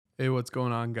Hey, what's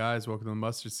going on, guys? Welcome to the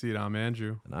Mustard Seed. I'm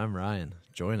Andrew. And I'm Ryan.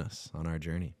 Join us on our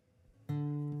journey.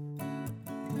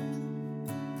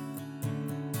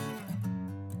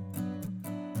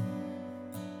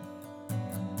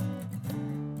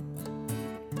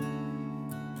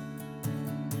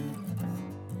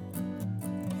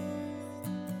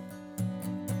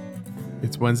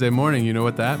 It's Wednesday morning. You know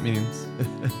what that means.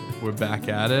 We're back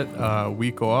at it.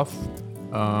 Week off.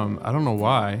 I don't know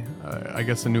why. I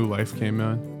guess a new life came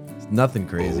in. It's nothing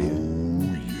crazy.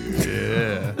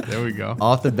 Yeah, there we go.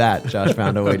 Off the bat, Josh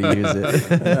found a way to use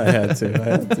it. I had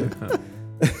to.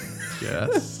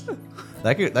 Yes.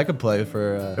 That could play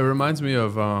for. It reminds me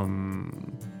of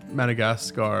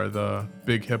Madagascar, the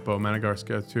big hippo,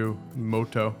 Madagascar 2,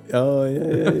 Moto. Oh,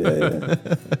 yeah.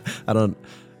 I don't.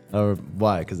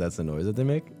 Why? Because that's the noise that they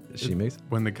make. She makes.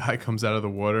 When the guy comes out of the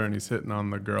water and he's hitting on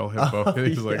the girl hippo, Oh,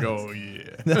 he's yes. like, "Oh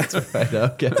yeah." That's right.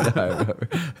 Okay, now I remember.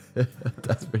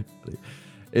 That's pretty funny.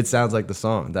 It sounds like the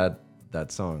song that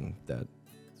song that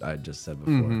I just said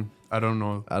before. Mm-hmm. I don't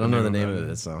know. I don't know the name of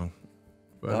this song.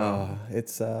 But,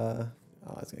 It's gonna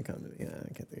come to me. Yeah,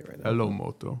 I can't think of it right now. Hello,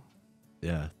 Moto.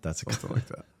 Yeah, that's a good Something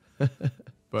like that.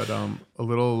 But a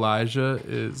little Elijah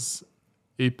is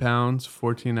 8 pounds,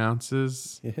 14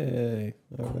 ounces. Yay.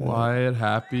 All right. Quiet,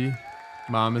 happy.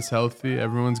 Mom is healthy.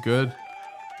 Everyone's good.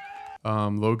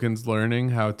 Logan's learning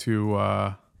how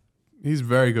to. He's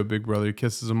very good, big brother. He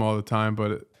kisses him all the time,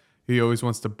 but he always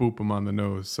wants to boop him on the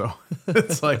nose. So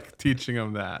it's like teaching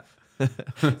him that.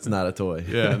 It's not a toy.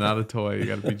 Yeah, not a toy. You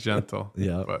got to be gentle.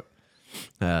 Yeah. But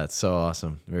It's so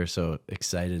awesome. We're so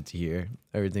excited to hear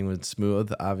everything went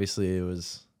smooth. Obviously, it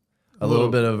was a little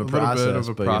bit of a process,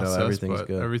 but everything's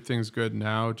good. Everything's good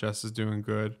now. Jess is doing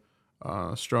good.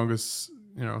 Strongest,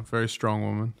 very strong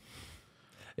woman.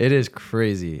 It is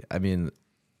crazy. I mean,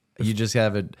 you just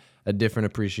have a different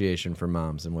appreciation for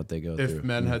moms and what they go through. If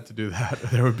men had to do that,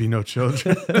 there would be no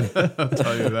children. I'll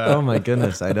tell you that. Oh my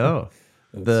goodness, I know.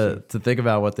 To think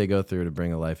about what they go through to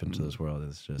bring a life into this world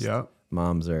is just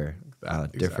moms are on a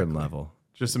different level.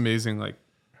 Just amazing, like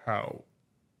how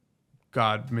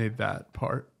God made that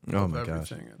part. Oh of my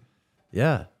everything. gosh.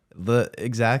 Yeah,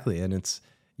 exactly. And it's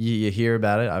you hear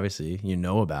about it, obviously, you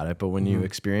know about it, but when you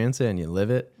experience it and you live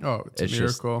it, It's a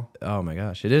miracle. Oh my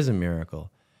gosh, it is a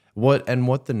miracle. What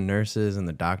the nurses and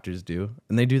the doctors do,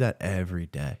 and they do that every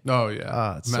day. Oh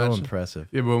yeah, It's so impressive.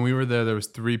 Yeah, when we were there was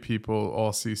 3 people,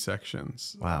 all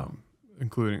C-sections. Wow.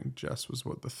 Including Jess was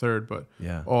the third, but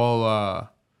Yeah. all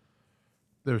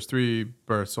there was 3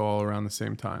 births all around the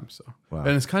same time. So Wow.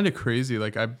 and it's kind of crazy.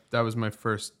 Like that was my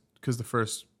first, because the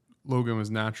first Logan was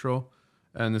natural,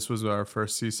 and this was our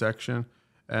first C-section.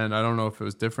 And I don't know if it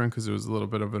was different because it was a little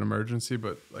bit of an emergency,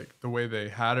 but like the way they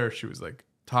had her, she was like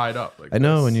tied up. Like I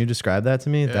know this. when you described that to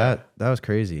me, Yeah. that was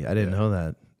crazy. I didn't know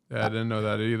that. Yeah, I didn't know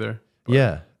that either. But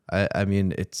Yeah, I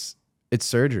mean it's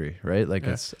surgery, right? Like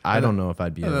I don't know if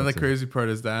I'd be And able then the to. crazy part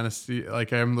is the anesthesia.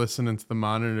 Like I'm listening to the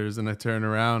monitors and I turn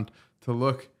around to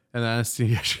look, and the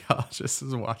anesthesiologist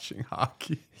is watching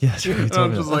hockey. Yes, right. And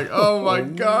I'm just like, oh my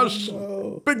gosh,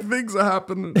 big things are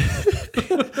happening.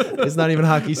 It's not even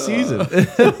hockey season.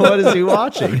 What is he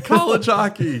watching? College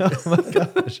hockey. I Oh my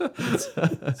gosh.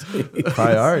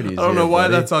 Priorities. don't know here, why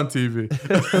buddy. that's on TV.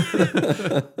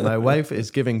 My wife is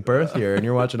giving birth here, and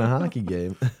you're watching a hockey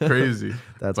game. Crazy.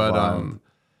 That's but wild.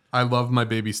 I love my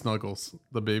baby snuggles.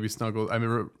 The baby snuggles. I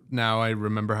mean, now I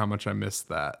remember how much I missed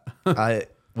that.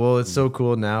 Well, it's so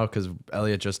cool now because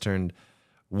Elliot just turned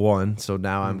 1, so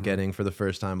now I'm getting for the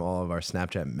first time all of our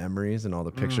Snapchat memories and all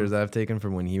the pictures I've taken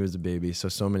from when he was a baby.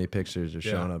 So many pictures are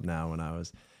showing up now when I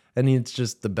was, and it's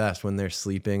just the best when they're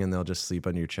sleeping and they'll just sleep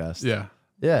on your chest. Yeah.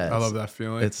 Yeah, I love that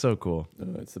feeling. It's so cool.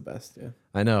 Oh, it's the best, yeah.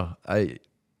 I know.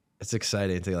 It's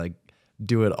exciting to like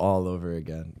do it all over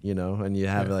again, and you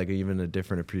have like even a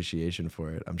different appreciation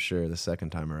for it. I'm sure the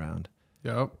second time around,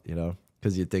 Yep.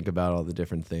 because you think about all the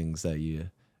different things that you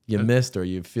missed or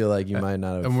you feel like you might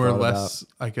not have. And we're thought less,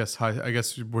 I guess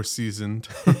we're seasoned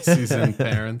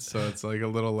parents, so it's like a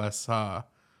little less high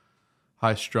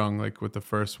strung. Like with the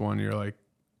first one, you're like,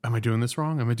 am I doing this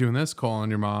wrong? Am I doing this? Call on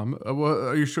your mom.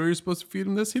 Are you sure you're supposed to feed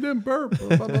him this? He didn't burp.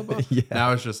 Blah, blah, blah. Yeah.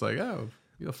 Now it's just like, oh,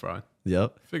 you're fine.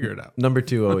 Yep. Figure it out. Number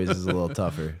 2 always is a little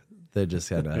tougher. They just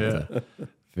kind of have to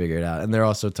figure it out, and they're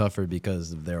also tougher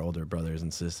because of their older brothers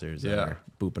and sisters that are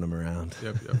booping them around.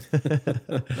 Yep.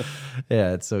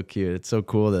 Yeah, it's so cute. It's so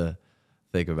cool to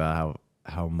think about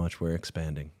how much we're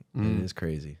expanding. It is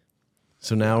crazy.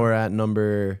 So now we're at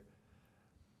number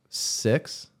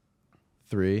 6,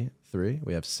 3.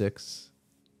 We have 6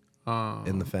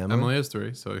 in the family. Emily has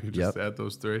 3, so you just add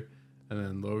those 3, and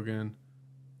then Logan.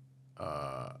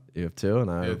 You have 2, and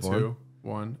I have 1. 2.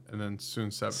 1, and then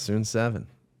soon 7. Soon 7.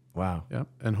 Wow. Yep.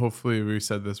 And hopefully, we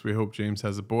said this, we hope James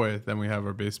has a boy. Then we have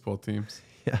our baseball teams.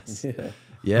 Yes. Yeah.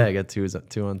 Yeah, I got 2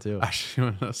 on 2. Actually, you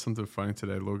want to know something funny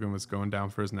today? Logan was going down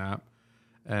for his nap,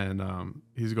 and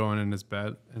he's going in his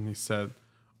bed, and he said,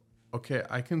 okay,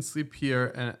 I can sleep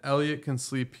here, and Elliot can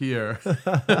sleep here.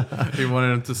 He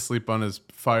wanted him to sleep on his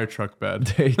fire truck bed.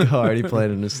 There you go. Already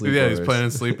planning to sleep. Yeah, he's planning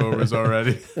sleepovers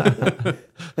already.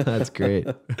 That's great.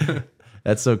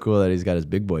 That's so cool that he's got his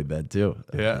big boy bed too.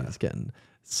 Yeah. He's getting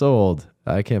so old.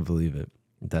 I can't believe it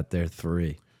that they're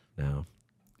 3 now.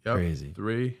 Yep, Crazy.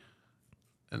 3,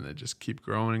 and they just keep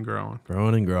growing and growing.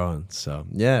 Growing and growing. So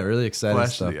yeah, really exciting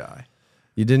Flash stuff. of the eye.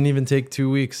 You didn't even take 2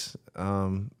 weeks.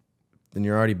 Then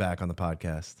you're already back on the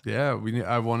podcast. Yeah,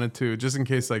 I wanted to, just in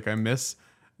case like I miss,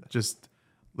 just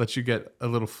let you get a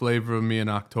little flavor of me in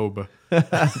October.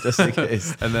 Just in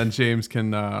case. And then James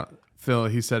can fill.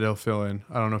 He said he'll fill in.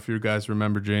 I don't know if you guys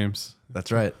remember James.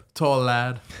 That's right. Tall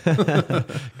lad.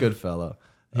 Good fellow.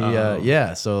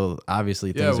 Yeah, so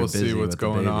obviously things we'll are busy see what's with the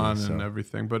going baby, on so. and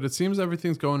everything. But it seems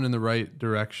everything's going in the right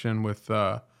direction with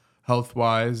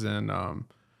health-wise. And,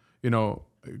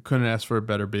 couldn't ask for a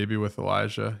better baby with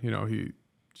Elijah. He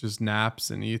just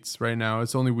naps and eats right now.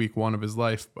 It's only week 1 of his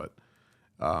life, but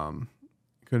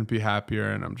couldn't be happier.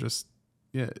 And I'm just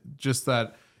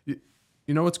that.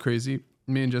 You know what's crazy?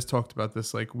 Me and Jess talked about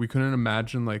this. Like, we couldn't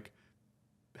imagine, like,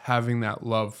 having that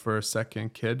love for a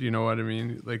second kid. You know what I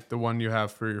mean? Like, the one you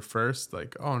have for your first.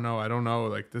 Like, oh, no, I don't know.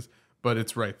 Like, this. But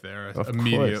it's right there. Of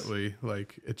immediately. course.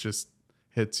 Like, it just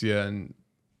hits you, and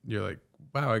you're like,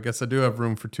 wow, I guess I do have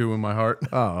room for 2 in my heart.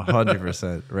 Oh,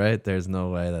 100%, right? There's no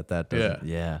way that doesn't.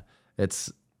 Yeah.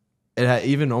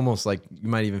 Even almost like you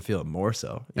might even feel it more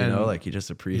so, like you just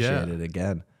appreciate it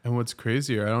again. And what's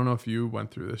crazier, I don't know if you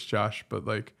went through this, Josh, but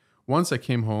like once I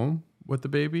came home with the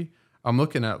baby, I'm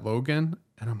looking at Logan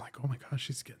and I'm like, oh my gosh,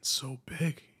 he's getting so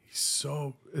big.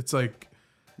 It's like,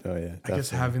 Oh yeah. I guess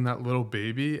having that little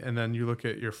baby, and then you look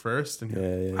at your first and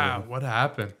you're like, wow, what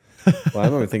happened? Well, I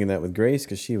remember thinking that with Grace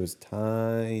because she was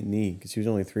tiny, because she was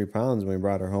only 3 pounds when we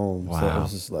brought her home. Wow. So it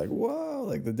was just like, whoa,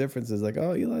 like the difference is like,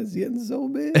 oh, Eli's getting so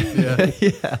big. Yeah.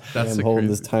 Yeah. That's I'm holding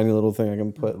this tiny little thing I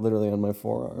can put literally on my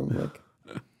forearm. Like,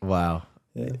 Wow.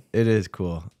 yeah. It is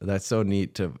cool. That's so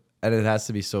neat and it has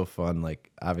to be so fun. Like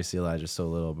obviously Elijah's so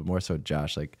little, but more so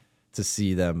Josh, like to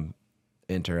see them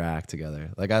interact together.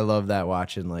 Like I love that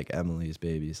watching like Emily's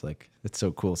babies. Like it's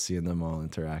so cool seeing them all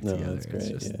interact No, together. that's great.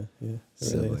 It's just Yeah.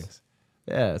 siblings.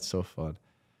 Yeah, it's so fun.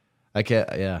 I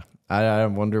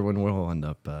wonder when we'll end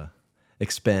up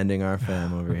expanding our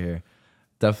fam over here.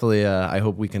 Definitely I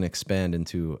hope we can expand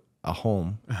into a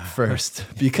home first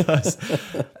because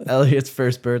Elliot's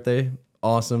first birthday,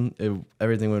 awesome.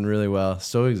 Everything went really well.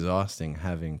 So exhausting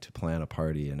having to plan a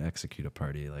party and execute a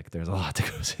party. Like there's a lot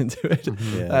that goes into it.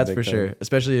 Yeah, That's big for time. sure.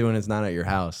 Especially when it's not at your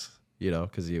house,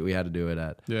 because we had to do it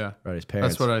at Roddy's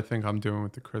parents. That's what I think I'm doing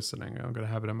with the christening. I'm going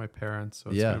to have it at my parents.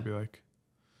 So it's going to be like.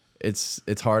 It's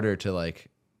harder to like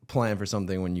plan for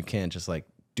something when you can't just like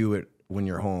do it when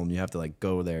you're home. You have to like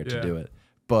go there to do it.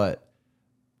 But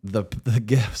the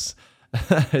gifts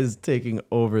is taking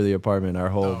over the apartment. Our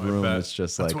whole room is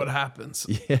just That's like what happens.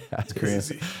 Yeah, It's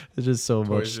crazy. it's just so much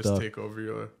Toys just stuff. take over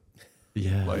your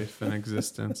Yeah, life and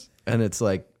existence. and it's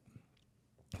like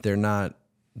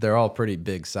they're all pretty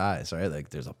big size, right? Like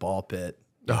there's a ball pit,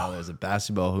 there's a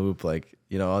basketball hoop, like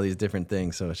all these different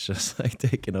things. So it's just like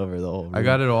taking over the whole room. I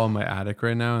got it all in my attic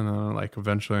right now, and then like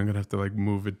eventually I'm gonna have to like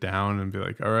move it down and be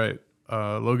like, all right,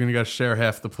 Logan, you got to share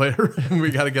half the playroom.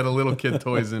 We got to get a little kid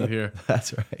toys in here.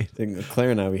 That's right. I think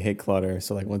Claire and I, we hate clutter.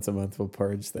 So like once a month we'll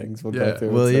purge things. We'll Yeah. go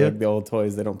through Will and say, you? like, the old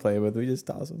toys they don't play with. We just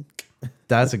toss them.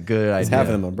 That's a good idea. Half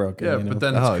of them are broken. Yeah, you know? but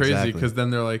then it's Oh, crazy exactly. because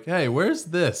then they're like, hey, where's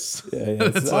this? Yeah,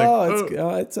 It's like,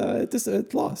 it's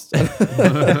lost. It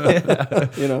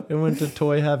went to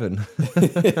toy heaven.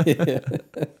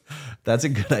 That's a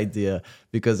good idea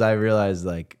because I realized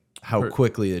like how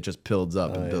quickly it just builds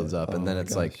up and builds up, and then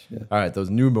it's like, all right, those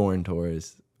newborn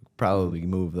toys, probably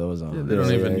move those on. They don't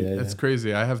Yeah, even. yeah, yeah. It's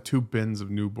crazy. I have 2 bins of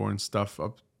newborn stuff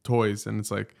up toys, and it's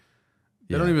like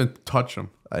they Yeah. don't even touch them.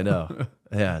 I know.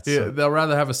 Yeah, it's They'll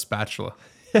rather have a spatula.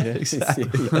 exactly.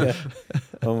 Yeah.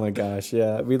 Oh my gosh,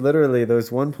 yeah. We literally, there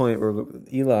was one point where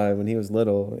Eli, when he was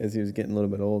little, as he was getting a little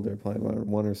bit older, probably around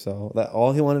 1 or so, that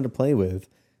all he wanted to play with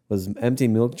was empty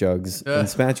milk jugs and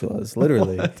spatulas,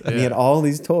 literally. And he had all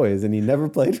these toys, and he never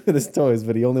played with his toys,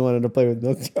 but he only wanted to play with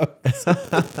milk jugs.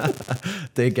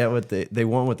 They get what they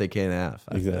want what they can't have.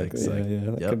 I think. Exactly. It's like,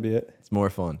 That yep, could be it. it's more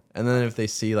fun. And then if they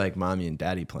see like mommy and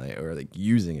daddy playing or like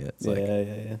using it, it's like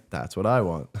Yeah. that's what I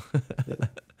want.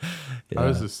 I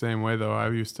was the same way though. I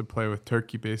used to play with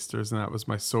turkey basters, and that was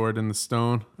my sword in the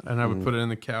stone, and I would put it in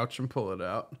the couch and pull it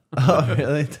out. Oh,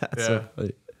 really? That's so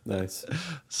funny. Nice.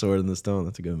 Sword in the Stone.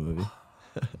 That's a good movie.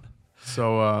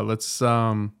 So let's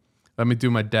let me do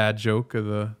my dad joke of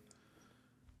the.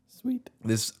 Sweet.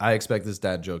 I expect this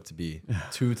dad joke to be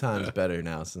 2 times better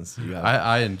now since you have.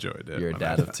 I enjoyed it. You're a when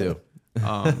dad of 2.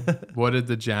 What did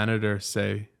the janitor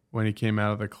say when he came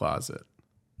out of the closet?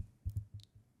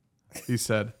 He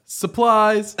said,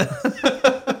 "Supplies."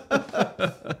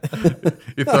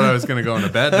 You thought I was going to go in a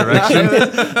bad direction.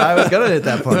 I was gonna hit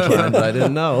that punchline, but I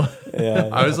didn't know. Yeah.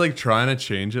 I was like trying to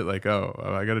change it, like,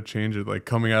 I got to change it, like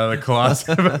coming out of the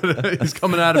closet. He's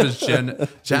coming out of his janitor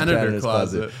Janitor's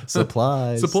closet.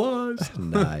 Supplies. Supplies.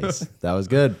 Nice. That was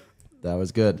good. That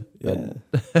was good. Yeah.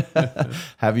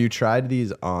 Have you tried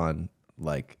these on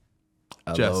like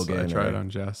a Jess, Logan? I tried it on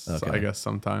Jess. Okay. I guess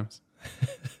sometimes.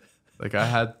 Like I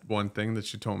had one thing that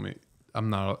she told me,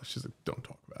 she's like, don't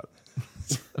talk about it.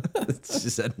 She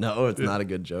said no. It's not a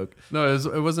good joke. No,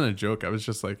 it wasn't a joke. I was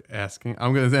just like asking.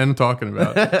 I'm talking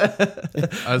about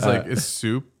it. I was like, is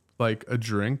soup like a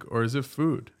drink or is it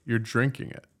food? You're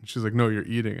drinking it. And she's like, no, you're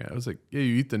eating it. I was like, yeah,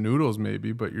 you eat the noodles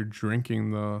maybe, but you're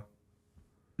drinking the.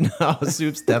 No,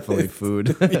 soup's definitely food.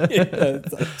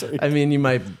 That's right. I mean, you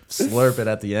might slurp it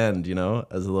at the end,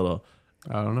 as a little.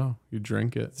 I don't know. You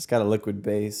drink it. It's got a liquid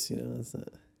base, It's not.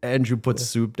 Andrew puts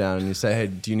soup down and you say, hey,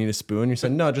 do you need a spoon? You say,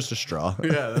 no, just a straw.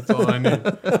 Yeah, that's all I need.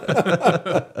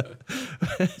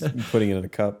 Putting it in a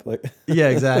cup, like. Yeah,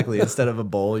 exactly. Instead of a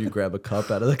bowl, you grab a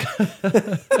cup out of the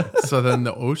cup. So then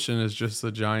the ocean is just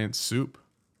a giant soup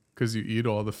because you eat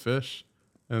all the fish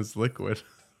and it's liquid.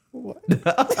 What?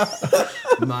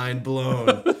 Mind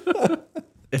blown.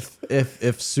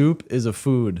 If soup is a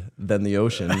food, then the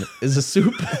ocean is a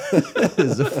soup.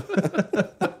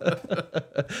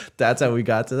 That's how we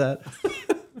got to that.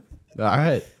 All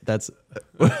right, that's.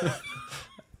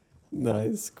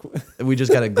 Nice. We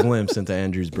just got a glimpse into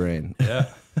Andrew's brain. Yeah.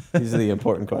 These are the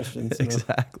important questions.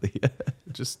 Exactly.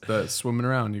 Just swimming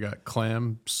around. You got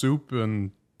clam soup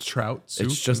and trout soup.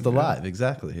 It's just and, alive.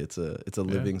 Exactly. It's a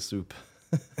living soup.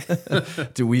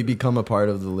 Do we become a part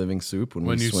of the living soup when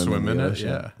we you swim in the it? ocean?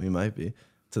 Yeah. We might be.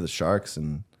 To the sharks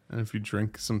And if you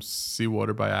drink some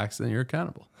seawater by accident, you're a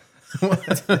cannibal.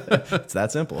 it's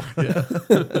that simple. Yeah.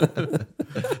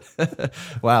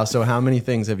 Wow. So how many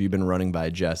things have you been running by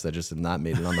Jess that just have not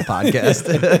made it on the podcast?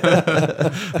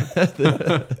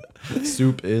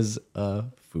 Soup is a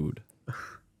food.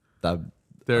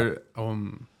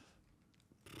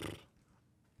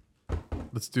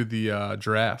 Let's do the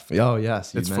draft. Oh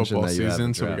yes, It's football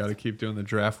season, so we got to keep doing the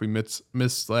draft. We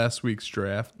missed last week's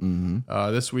draft.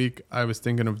 Mm-hmm. This week, I was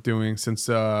thinking of doing, since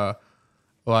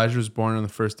Elijah was born on the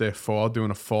first day of fall,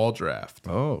 doing a fall draft.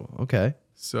 Oh, okay.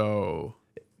 So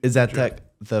Is that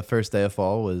the first day of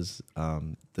fall was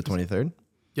the 23rd?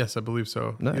 yes, I believe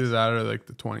so. Nice. Either that or like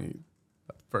the 21st.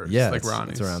 Yeah, like it's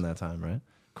Ronnie's. around that time, right?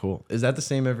 Cool. Is that the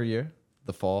same every year?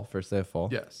 The fall, first day of fall?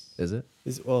 Yes. Is it?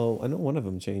 Well, I know one of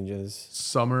them changes.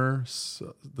 Summer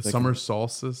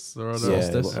solstice or whatever.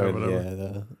 Solstice or whatever. Yeah,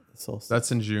 the solstice.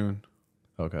 That's in June.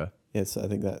 Okay. Yes, I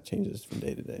think that changes from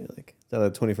day to day. Like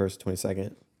the 21st,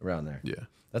 22nd. Around there. Yeah.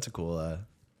 That's a cool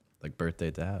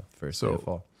birthday to have, first So- day of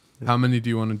fall. How many do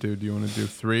you want to do? Do you want to do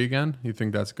 3 again? You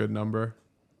think that's a good number?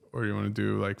 Or you want to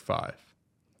do like 5?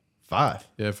 5.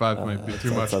 Yeah, 5 might be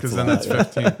too much that's because a then lot,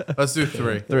 that's 15. Let's do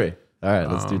 3. 3. All right,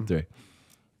 let's do Um, 3.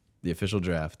 The official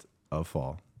draft of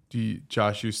fall.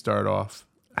 Josh, you start off.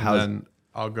 And How's- then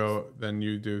I'll go. Then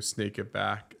you do snake it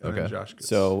back. And then Okay. Josh gets,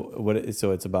 So so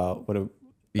it's about what?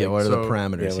 Yeah, what are the so-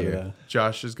 parameters what are here?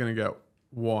 Josh is gonna get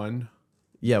 1.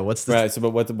 Yeah, what's the Right. So, but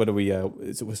what do we?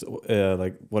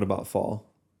 Like, what about fall?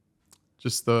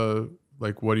 Just the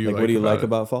what do you Like, like? what do you like it?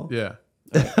 about fall? Yeah,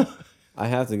 I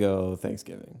have to go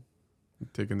Thanksgiving.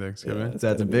 taking Thanksgiving. it's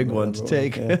That's a gotta be big my one to number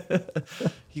take. Yeah.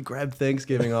 He grabbed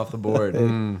Thanksgiving off the board.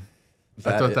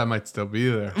 I thought that might still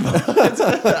be there.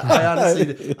 I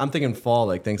honestly, I'm thinking fall,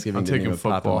 like Thanksgiving. I'm didn't taking even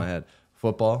pop in football. my head.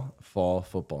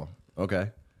 Football. Okay.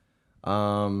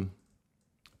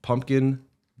 Pumpkin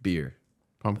beer.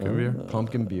 Pumpkin beer.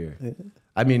 Pumpkin beer.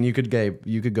 I mean, you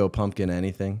could go pumpkin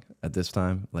anything at this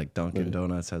time. Like Dunkin'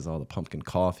 Donuts has all the pumpkin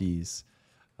coffees,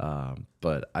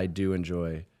 but I do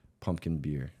enjoy pumpkin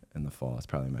beer in the fall. It's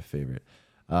probably my favorite.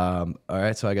 All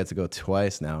right, so I get to go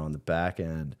twice now on the back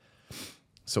end.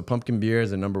 So pumpkin beer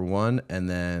is a number 1, and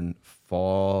then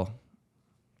fall.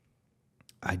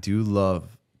 I do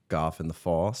love golf in the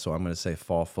fall, so I'm going to say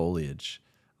fall foliage.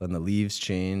 When the leaves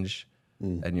change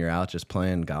and you're out just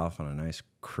playing golf on a nice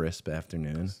crisp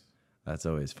afternoon, that's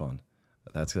always fun.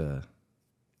 That's a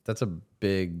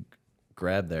big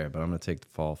grab there, but I'm gonna take the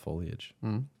fall foliage.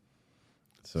 Mm.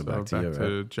 So back to you, right?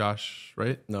 to Josh,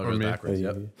 right? No, it Or goes me? backwards.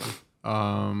 Yep.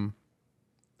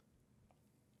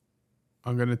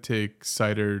 I'm gonna take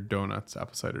cider donuts,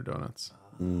 apple cider donuts.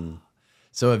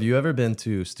 So have you ever been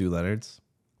to Stu Leonard's?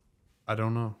 I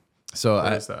don't know. So Where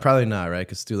I is that? probably not, right?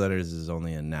 Because Stu Leonard's is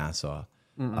only in Nassau,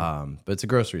 but it's a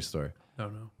grocery store,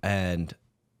 Don't know. and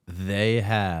they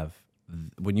have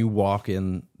when you walk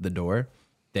in the door,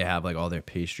 they have like all their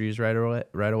pastries right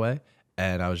away.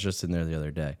 And I was just in there the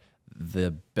other day.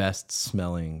 The best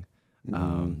smelling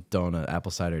donut,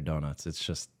 apple cider donuts. It's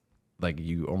just like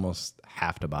you almost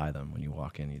have to buy them when you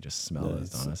walk in. You just smell those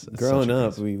donuts. It's Growing such a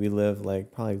up, good- we lived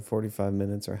like probably 45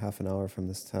 minutes or half an hour from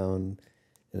this town.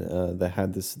 That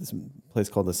had this place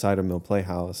called the Cider Mill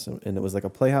Playhouse, and it was like a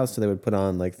playhouse, so they would put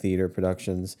on like theater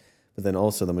productions. But then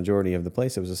also the majority of the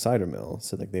place, it was a cider mill.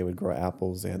 So like they would grow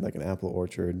apples. They had like an apple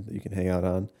orchard that you can hang out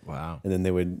on. Wow. And then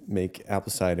they would make apple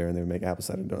cider, and they would make apple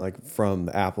cider donuts like from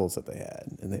the apples that they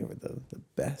had, and they were the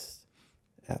best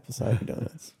apple cider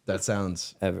donuts That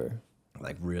sounds ever.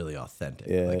 like really authentic.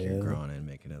 Yeah, like you're yeah. growing it and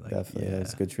making it like Definitely,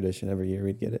 it's a good tradition. Every year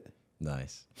we'd get it.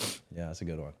 Nice. Yeah, that's a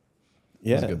good one.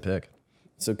 Yeah. That's a good pick.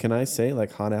 So can I say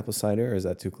like hot apple cider, or is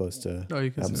that too close to No, you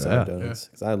can apple say cider that, donuts?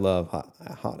 Because I love hot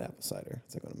apple cider.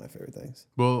 It's like one of my favorite things.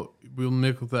 Well, we'll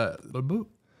milk that.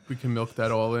 We can milk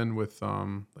that all in with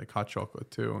like hot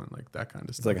chocolate too, and like that kind of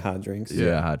It's stuff. like hot drinks.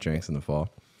 Yeah, hot drinks in the fall.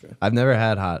 Sure. I've never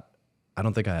had hot. I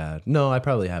don't think I had. No, I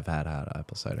probably have had hot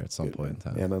apple cider at some point in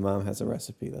time. Yeah, my mom has a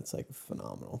recipe that's like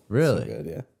phenomenal. Really? So good,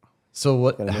 yeah. So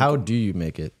what? Gotta make How it. do you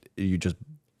make it? You just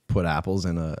put apples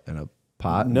in a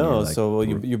pot? and No, you're like- so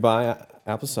you buy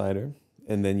apple cider,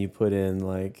 and then you put in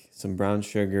like some brown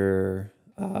sugar,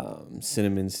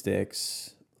 cinnamon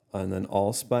sticks, and then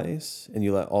allspice, and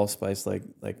you let allspice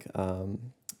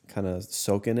kind of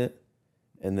soak in it,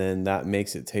 and then that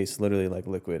makes it taste literally like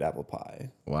liquid apple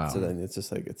pie. Wow. So then it's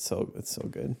just like it's so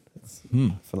good. It's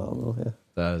phenomenal. Yeah.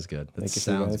 That is good. That Make it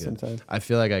for you sounds guys good. sometime. I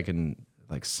feel like I can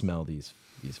like smell these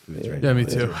foods right Yeah, now. me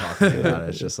as too. we're talking about it.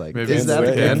 It's just like Maybe is it's that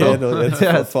the a candle? It's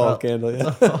Yeah, a it's fall prob- candle.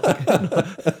 Yeah.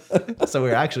 So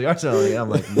we actually are selling it. I'm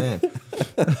like, man,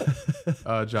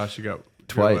 Josh, you got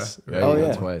twice. your Right? way. Oh, You got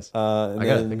yeah. Twice. And I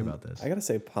gotta then think about this. I gotta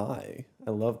say pie. I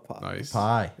love pie. Nice.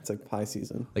 Pie, It's like pie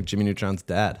season. like Jimmy Neutron's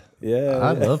dad. Yeah.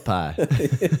 I yeah. love pie.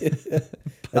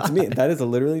 That's me. That is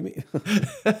literally me.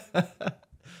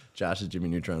 Josh is Jimmy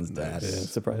Neutron's dad. Yeah,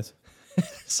 surprise.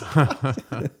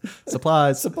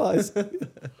 Supplies. Supplies.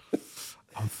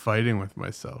 I'm fighting with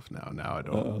myself now. Now I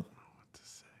don't know what to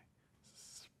say.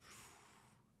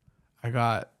 I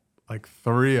got like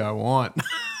 3 I want.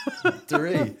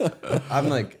 3. I'm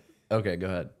like, okay, go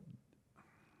ahead.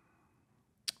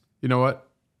 You know what?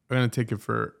 I'm gonna take it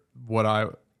for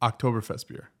Oktoberfest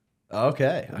beer.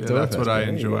 Okay, Yeah, that's what I There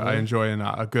you enjoy. go. I enjoy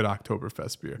a good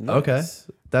Oktoberfest beer. Okay, Nice.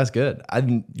 that's good.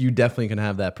 You definitely can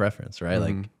have that preference, right?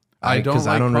 Like, I don't because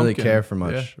I like don't really pumpkin. care for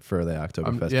much Yeah. for the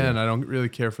Oktoberfest. Yeah, beer. and I don't really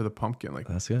care for the pumpkin. Like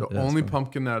That's good. the Yeah, that's only fine.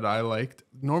 pumpkin that I liked.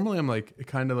 Normally, I'm like it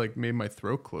kind of like made my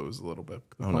throat close a little bit.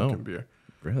 The Oh, no. pumpkin beer.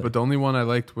 Really? But the only one I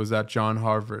liked was at John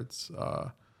Harvard's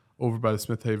over by the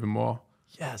Smith Haven Mall.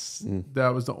 yes, That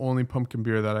was the only pumpkin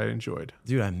beer that I enjoyed.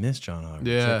 dude, I miss John Harvard.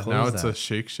 Yeah, now it's a a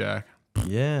Shake Shack.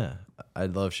 yeah. I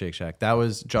love Shake Shack. That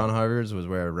was John Harvard's was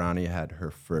where Ronnie had her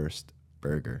first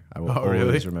burger. I will Oh, always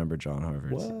really? remember John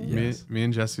Harvard's. What? Yes. Me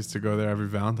and Jess used to go there every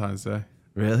Valentine's Day.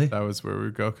 Really? That was where we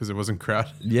would go because it wasn't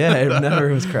crowded. Yeah, it never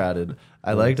was crowded.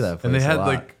 I liked that place And they had a lot.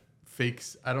 like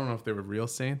fakes. I don't know if they were real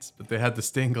saints, but they had the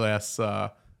stained glass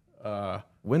windows. And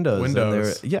they were,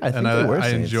 windows. yeah, I think and they were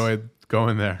I Saints. enjoyed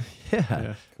going there.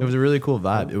 Yeah. It was a really cool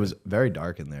vibe. It was very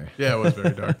dark in there. Yeah, it was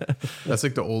very dark. That's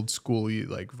like the old schooly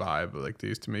like vibe. Like they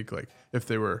used to make like if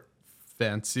they were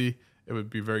fancy, it would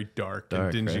be very dark and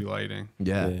Dark, dingy right? lighting.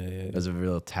 Yeah. Yeah. It was a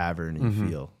real tavern-y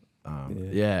feel.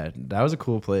 Yeah, that was a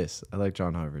cool place. I like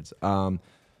John Harvard's. All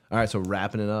right, so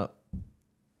wrapping it up.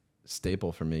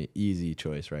 Staple for me, easy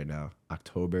choice right now.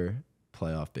 October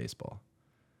playoff baseball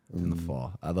in the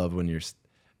fall. I love when it's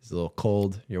a little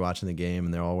cold, you're watching the game,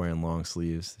 and they're all wearing long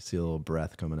sleeves. You see a little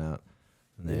breath coming out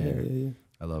in the air. Yeah.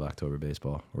 I love October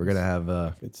baseball. We're going to have...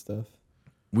 Good stuff.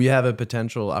 we have a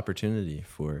potential opportunity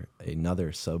for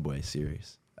another Subway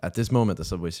Series. At this moment, the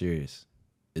Subway Series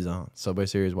is on. Subway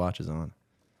Series watch is on.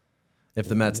 If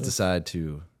the Mets decide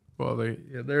to, Well, they're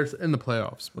in the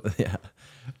playoffs. But yeah,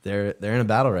 they're in a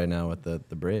battle right now with the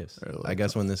Braves. They're a little I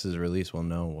guess when this is released, we'll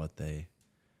know what they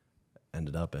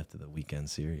ended up after the weekend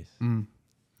series.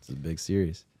 It's a big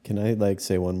series. Can I like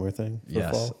say one more thing? For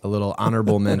Yes, fall? a little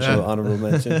honorable A mention. little honorable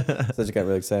mention. Since you got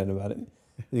really excited about it.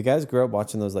 You guys grew up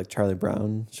watching those like Charlie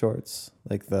Brown shorts,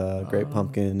 like the Great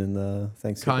Pumpkin and the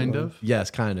Thanksgiving. Kind one? of.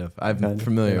 Yes, kind of. I'm Kind of,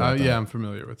 familiar with that. Yeah, I'm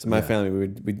familiar with So it. my family,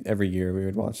 we every year we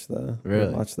would watch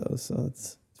Really? those. So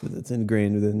it's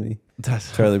ingrained within me.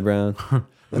 That's Charlie Brown.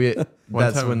 that's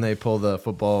time- when they pull the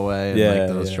football away and Yeah, like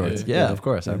those yeah, shorts. yeah. Yeah, Yeah. of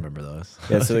course. I Yeah. remember those.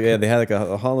 Yeah, so they had like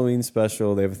a Halloween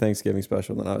special. They have a Thanksgiving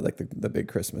special, and then I would like the big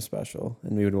Christmas special,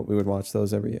 and we would watch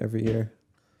those every year.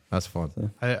 That's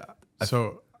fun.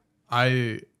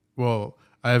 I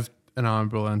have an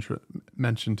honorable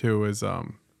mention too is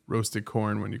roasted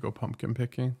corn when you go pumpkin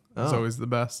picking. It's Oh. always the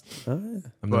best. Oh, yeah.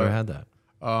 I've never But- had that.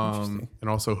 And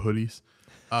also hoodies.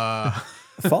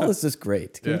 Fall is just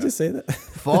great. Can Yeah. we just say that?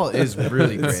 Fall is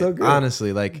really It's great. so good.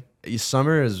 Honestly, like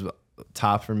summer is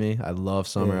top for me. I love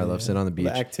summer. I love sitting on the beach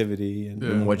The activity and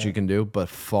and what you can do. But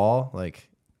fall, like,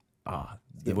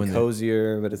 when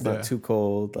cozier, but it's Yeah. not too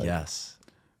cold. Like, yes,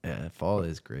 yeah, fall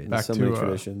is great. Back so to, many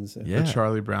traditions. Yeah. The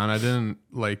Charlie Brown. I didn't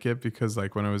like it because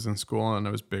like when I was in school and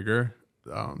I was bigger,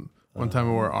 one time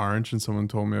I wore orange and someone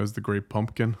told me I was the Great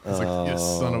Pumpkin. I was like, you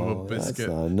son of a biscuit. That's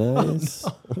not nice.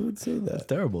 Who would say that? That's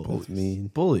terrible. That's mean.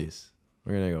 Bullies.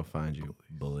 We're gonna go find you,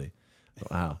 bully.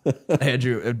 Wow.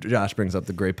 Andrew, Josh brings up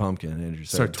the Great Pumpkin, and Andrew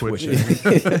Start started twitching.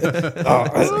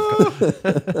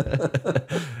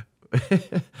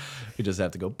 You just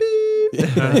have to go beep.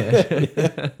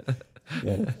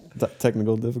 Yeah.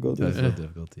 Technical difficulties. Technical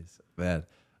difficulties. Man,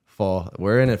 fall.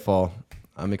 We're in it, fall.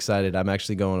 I'm excited. I'm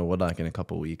actually going to Woodlock in a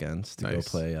couple weekends to go Nice.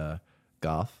 play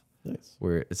golf. Nice.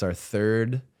 It's our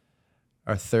third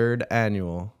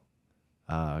annual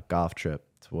golf trip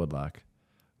to Woodlock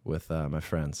with my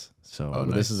friends. So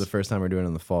nice. this is the first time we're doing it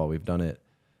in the fall. We've done it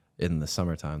in the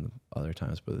summertime other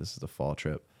times, but this is the fall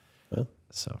trip. Well.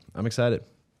 So I'm excited.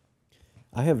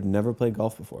 I have never played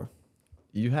golf before.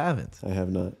 You haven't? I have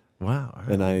not. Wow. All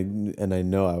right. And I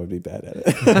know I would be bad at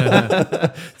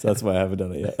it. So that's why I haven't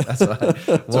done it yet. That's why.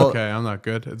 It's okay. I'm not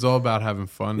good. It's all about having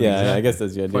fun. Yeah, I guess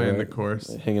that's the idea. Playing right? the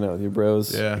course. Hanging out with your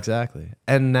bros. Yeah. Exactly.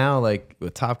 And now, like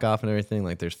with Top Golf and everything,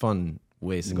 like there's fun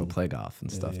ways to go play golf and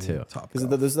stuff too. Because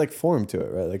there's like form to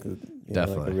it, right? Like,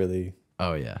 Definitely. Like a really.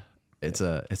 Oh yeah, it's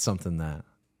something that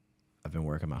I've been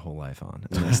working my whole life on,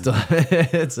 and I still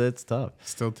it's tough.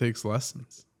 Still takes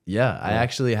lessons. Yeah, I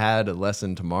actually had a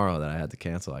lesson tomorrow that I had to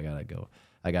cancel. I gotta go.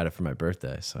 I got it for my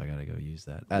birthday, so I gotta go use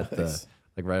that at Nice. the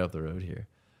like right up the road here.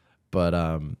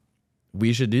 But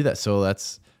we should do that. So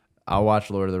I'll watch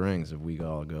Lord of the Rings if we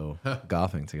all go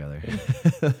golfing together.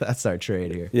 That's our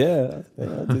trade here. Yeah,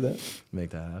 I'll do that. Make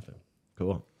that happen.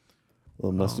 Cool.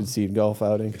 little mustard seed golf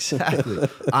outing. Exactly.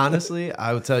 Honestly,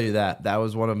 I would tell you that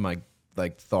was one of my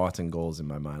like thoughts and goals in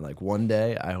my mind. Like one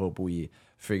day, I hope we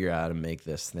figure out and make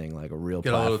this thing like a real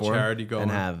Get a platform little charity going.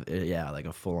 and have like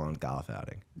a full on golf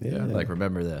outing. Yeah. Like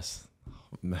remember this.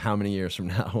 How many years from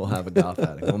now we'll have a golf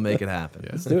outing? We'll make it happen. Yeah.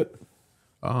 Let's do it.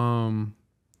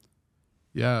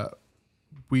 Yeah,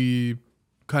 we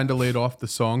kind of laid off the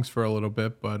songs for a little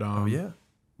bit, but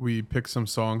we picked some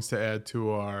songs to add to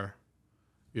our,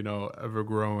 ever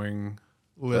growing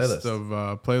list of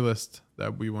playlist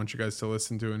that we want you guys to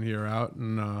listen to and hear out.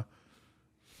 And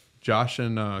Josh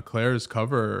and Claire's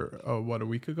cover, a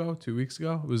week ago, 2 weeks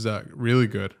ago, was really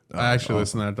good. I actually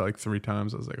listened to that like 3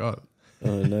 times. I was like, oh,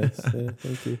 Nice. Yeah,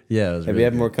 thank you. Yeah, it was Hey, we really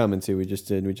have good. more coming too. We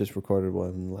just recorded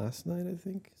one last night, I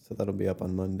think. So that'll be up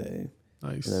on Monday.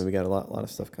 nice. And then we got a lot of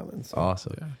stuff coming. So.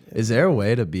 Awesome. Yeah. Is there a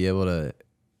way to be able to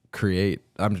create?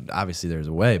 Obviously there's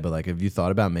a way, but like, have you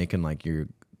thought about making like your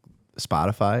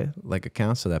Spotify like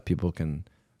account so that people can,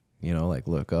 like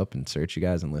look up and search you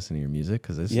guys and listen to your music?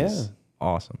 Because this is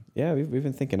awesome. Yeah, we've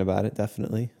been thinking about it,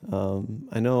 definitely.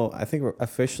 I think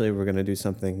we're going to do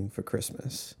something for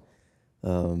Christmas.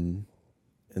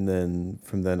 And then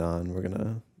from then on, we're going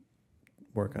to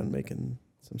work on making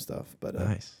some stuff. But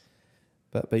Nice.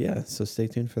 But yeah, so stay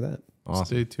tuned for that. Awesome.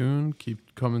 Stay tuned.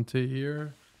 Keep coming to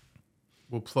here.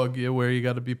 We'll plug you where you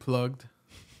got to be plugged.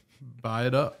 Buy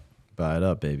it up. Buy it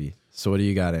up, baby. So what do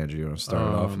you got, Andrew? You want to start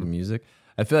it off with the music?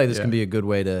 I feel like this can be a good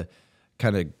way to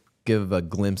kind of give a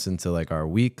glimpse into like our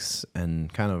weeks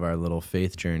and kind of our little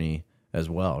faith journey as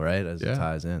well, right? As it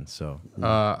ties in. So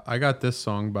I got this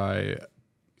song by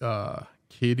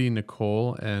Katie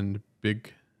Nicole and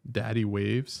Big Daddy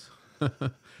Waves.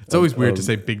 It's always weird to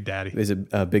say Big Daddy. Is it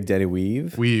Big Daddy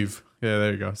Weave? Weave. Yeah,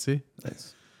 there you go. See?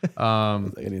 Nice. I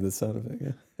need the sound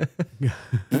effect.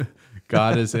 Yeah.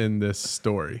 God is in this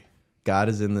story. God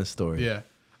is in this story. Yeah.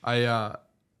 I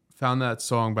found that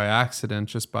song by accident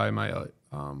just by my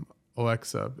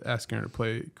Alexa asking her to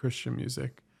play Christian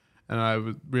music. And I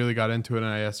really got into it and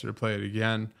I asked her to play it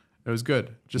again. It was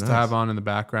good just to Nice. have on in the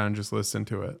background, just listen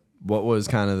to it. What was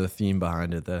kind of the theme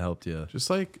behind it that helped you? Just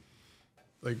like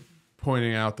like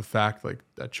pointing out the fact like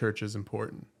that church is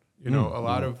important. You know, a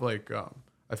lot of like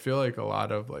I feel like a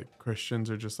lot of like Christians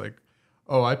are just like,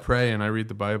 oh, I pray and I read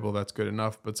the Bible, that's good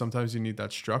enough. But sometimes you need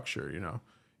that structure, you know.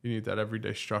 You need that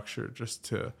everyday structure just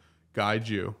to guide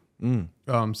you.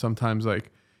 Sometimes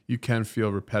like you can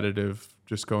feel repetitive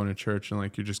just going to church and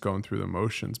like you're just going through the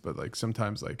motions, but like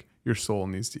sometimes like your soul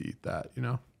needs to eat that, you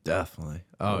know? Definitely.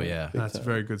 Oh yeah. And that's a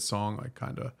very good song, like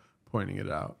kind of pointing it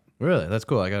out. Really? That's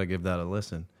cool. I got to give that a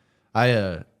listen.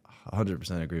 I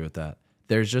 100% agree with that.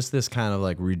 There's just this kind of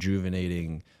like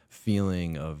rejuvenating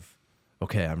feeling of,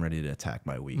 okay, I'm ready to attack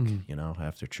my week, you know,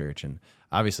 after church. And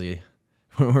obviously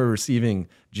when we're receiving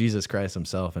Jesus Christ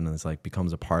himself and it's like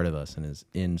becomes a part of us and is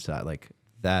inside, like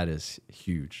that is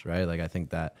huge, right? Like I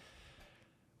think that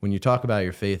when you talk about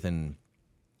your faith and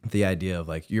the idea of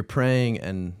like you're praying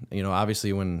and, you know,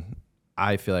 obviously when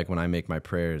I feel like when I make my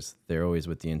prayers, they're always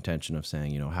with the intention of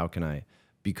saying, you know, how can I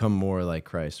become more like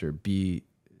Christ or be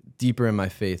deeper in my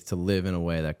faith to live in a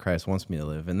way that Christ wants me to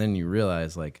live. And then you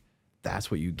realize like,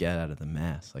 that's what you get out of the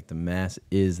Mass. Like the Mass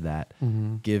is that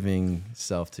giving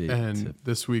self to. And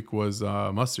this week was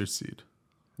mustard seed.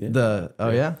 Yeah.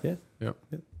 Yeah? Yeah. Yep.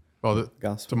 Well,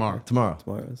 Gospel. tomorrow. Tomorrow.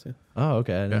 Yeah. Oh,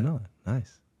 okay. I didn't know that.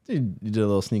 Nice. You did a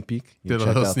little sneak peek. You Did a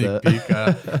checked little out sneak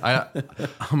the-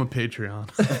 peek. I'm a Patreon.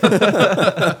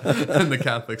 And the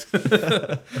Catholics.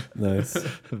 Nice.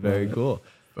 Very cool.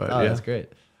 But Oh, yeah. that's great.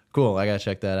 Cool. I gotta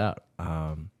check that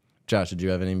out. Josh, did you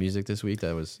have any music this week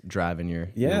that was driving your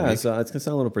Yeah, week? so it's gonna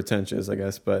sound a little pretentious, I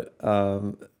guess, but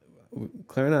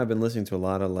Claire and I have been listening to a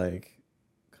lot of like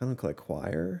kind of like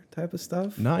choir type of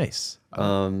stuff. Nice.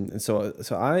 And so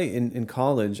I in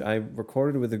college I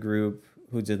recorded with a group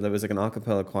who did, it was like an a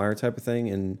cappella choir type of thing,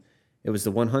 and it was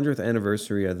the 100th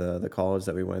anniversary of the college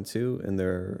that we went to, and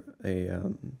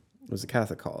it was a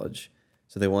Catholic college,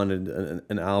 so they wanted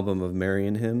an album of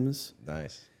Marian hymns.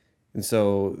 Nice. And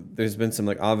so there's been some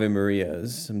like Ave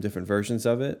Marias, some different versions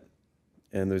of it.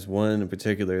 And there's one in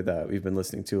particular that we've been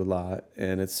listening to a lot.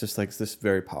 And it's just like, it's just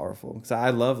very powerful. Because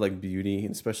I love like beauty,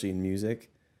 especially in music.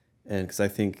 And because I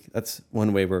think that's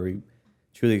one way where we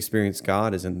truly experience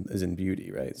God is in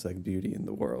beauty, right? It's like beauty in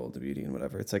the world, the beauty in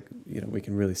whatever. It's like, you know, we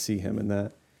can really see him in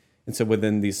that. And so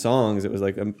within these songs, it was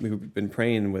like, we've been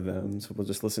praying with them. So we'll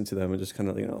just listen to them and just kind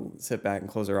of, you know, sit back and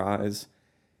close our eyes.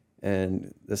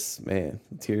 And this, man,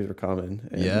 tears were coming.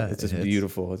 And Yeah, it's just it hits.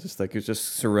 beautiful. It's just like you're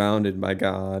just surrounded by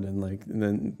God, and like, and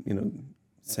then, you know,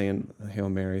 saying Hail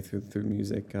Mary through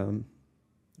music. Yeah,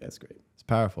 it's great. It's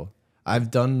powerful. I've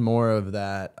done more of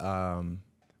that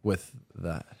with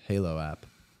the Halo app.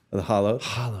 The Hollow.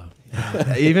 Hollow.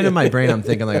 Even in my brain, I'm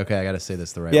thinking like, okay, I got to say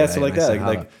this the right way. Yeah, so like and I say that,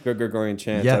 Hollow. like Gregorian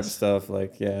chant type of Yes. stuff.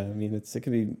 Like, yeah, I mean, it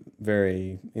can be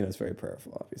very, you know, it's very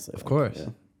prayerful, obviously. Of Like, course. yeah.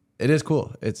 It is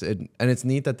cool. And it's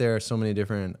neat that there are so many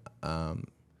different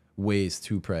ways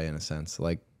to pray in a sense,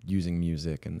 like using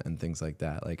music and things like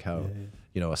that. Like how,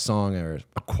 you know, a song or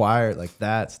a choir, like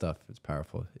that stuff is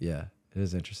powerful. Yeah, it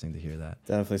is interesting to hear that.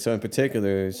 Definitely. So in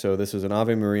particular, so this was an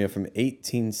Ave Maria from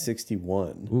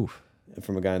 1861 Oof.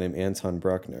 from a guy named Anton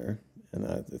Bruckner. And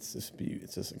it's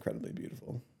just incredibly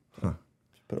beautiful. Huh.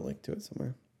 Should put a link to it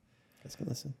somewhere. You guys can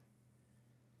listen.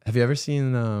 Have you ever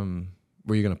seen,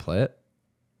 were you going to play it?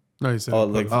 No, you said. Oh,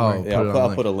 like, Oh, yeah, put it on I'll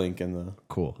link. put a link in the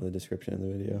Cool. description of the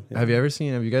video. Yeah. Have you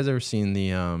guys ever seen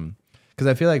the, because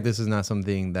I feel like this is not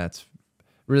something that's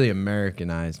really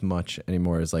Americanized much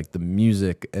anymore, is like the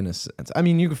music in a sense. I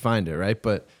mean, you can find it, right?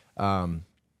 But I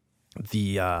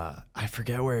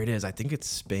forget where it is. I think it's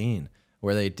Spain,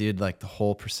 where they did like the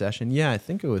whole procession. Yeah, I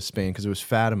think it was Spain because it was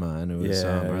Fatima and it was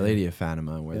Our Lady of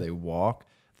Fatima, where they walk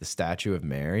the statue of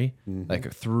Mary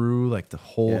like through like the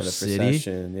whole the city.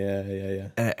 procession. Yeah.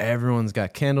 And everyone's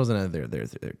got candles and they're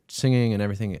singing and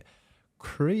everything.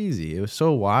 Crazy. It was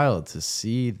so wild to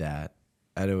see that,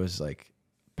 and it was like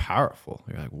powerful.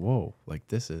 You're like, whoa, like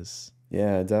this is.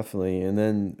 Yeah, definitely. And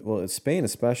then, well, in Spain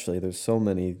especially, there's so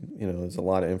many, you know, there's a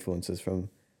lot of influences from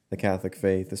the Catholic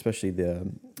faith, especially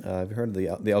have you heard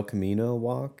of the El Camino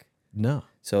walk? No.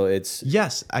 So it's,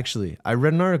 Yes, actually, I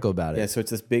read an article about it. yeah, so it's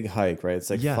this big hike, right? It's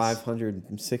like Yes.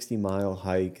 560-mile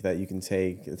hike that you can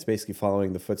take. It's basically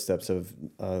following the footsteps of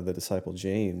the disciple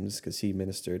James, because he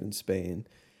ministered in Spain.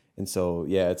 And so,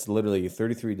 yeah, it's literally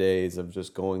 33 days of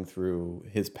just going through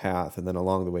his path. And then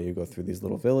along the way, you go through these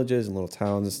little villages and little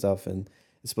towns and stuff. And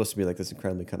it's supposed to be like this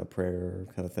incredibly kind of prayer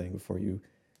kind of thing before you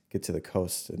get to the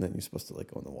coast. And then you're supposed to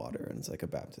like go in the water, and it's like a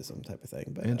baptism type of thing.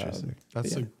 But Interesting.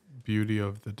 That's yeah. a beauty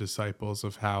of the disciples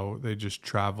of how they just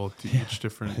traveled to each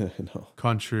different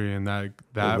country, and that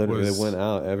they went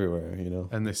out everywhere,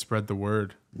 and they spread the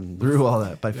word through all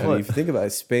that by foot. If you think about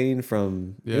it, Spain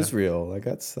from Israel, like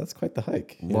that's quite the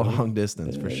hike. Long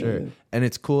distance for sure. And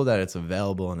it's cool that it's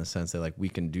available in a sense that like we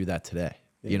can do that today.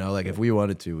 If we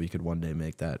wanted to, we could one day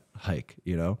make that hike,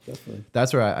 Definitely.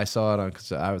 That's where I saw it on,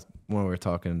 because when we were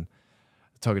talking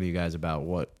to you guys about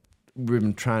what we've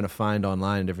been trying to find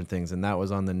online and different things, and that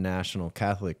was on the National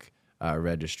Catholic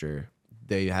Register.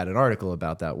 They had an article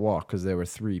about that walk because there were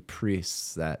 3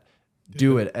 priests that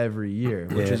do it every year,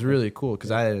 which is really cool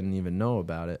because I didn't even know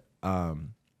about it.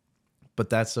 But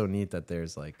that's so neat that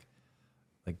there's like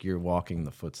you're walking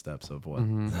the footsteps of what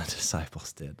the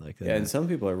disciples did. And some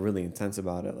people are really intense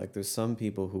about it. Like there's some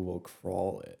people who will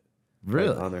crawl it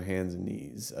really on their hands and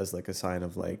knees as like a sign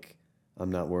of like,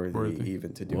 I'm not worthy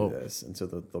even to do this. And so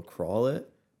they'll crawl it,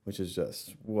 which is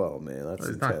just, whoa, man, that's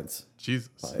intense. Jesus.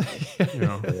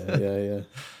 Yeah.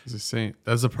 He's a saint.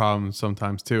 That's a problem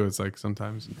sometimes too. It's like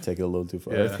sometimes take it a little too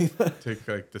far. Yeah. Take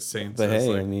like the saints. But hey,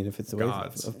 like I mean, if it's a way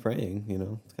of praying,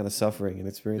 it's kind of suffering and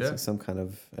experiencing some kind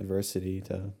of adversity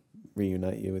to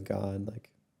reunite you with God.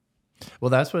 Well,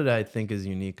 that's what I think is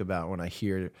unique about when I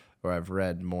hear or I've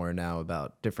read more now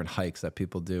about different hikes that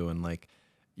people do, and like,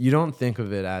 you don't think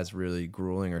of it as really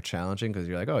grueling or challenging because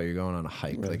you're like, oh, you're going on a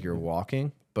hike, like you're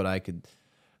walking. But I could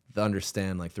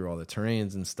understand like through all the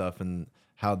terrains and stuff, and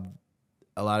how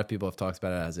a lot of people have talked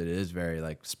about it as it is very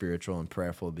like spiritual and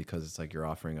prayerful, because it's like you're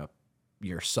offering up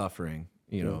your suffering,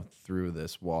 through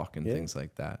this walk and things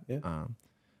like that.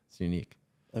 It's unique.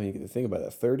 I mean, you can think about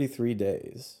it, 33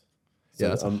 days. So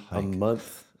that's a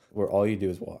month where all you do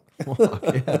is walk.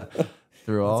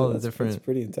 Through all the different. It's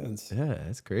pretty intense. Yeah,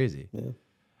 it's crazy.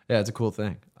 Yeah, it's a cool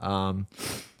thing.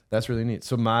 That's really neat.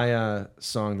 So my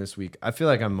song this week, I feel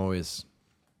like I'm always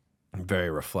very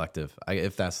reflective,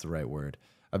 if that's the right word.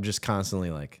 I'm just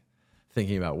constantly like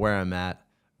thinking about where I'm at,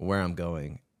 where I'm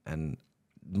going. And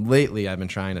lately I've been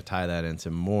trying to tie that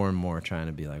into more and more, trying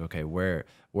to be like, okay, where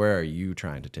are you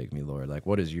trying to take me, Lord? Like,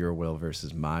 what is your will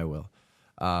versus my will?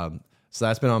 So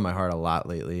that's been on my heart a lot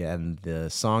lately. And the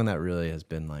song that really has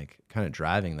been like kind of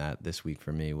driving that this week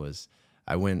for me was,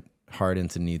 I went hard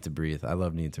into Need to Breathe. I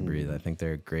love Need to Breathe. I think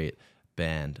they're a great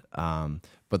band.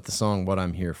 But the song What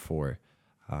I'm Here For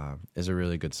is a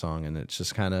really good song, and it's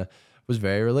just kind of was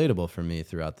very relatable for me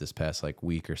throughout this past like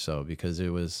week or so, because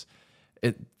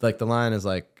it like the line is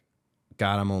like,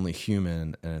 God, I'm only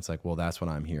human, and it's like, well, that's what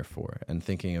I'm here for. And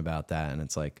thinking about that, and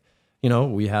it's like,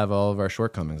 we have all of our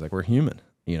shortcomings, like we're human.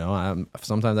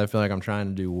 Sometimes I feel like I'm trying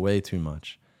to do way too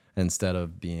much instead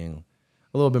of being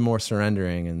a little bit more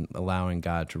surrendering and allowing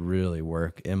God to really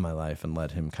work in my life and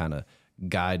let him kind of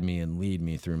guide me and lead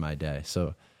me through my day.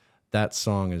 So that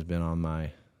song has been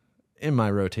in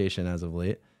my rotation as of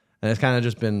late. And it's kind of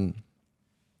just been,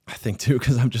 I think too,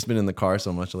 because I've just been in the car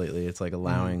so much lately. It's like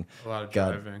allowing a lot of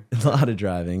God, driving. A lot of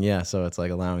driving. Yeah. So it's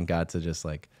like allowing God to just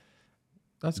like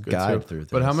that's good guide too. through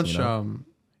things. But how much,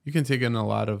 you can take in a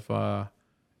lot of,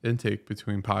 intake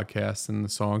between podcasts and the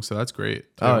song, so that's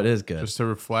great too. Oh, it is good just to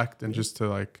reflect and just to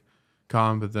like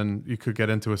calm, but then you could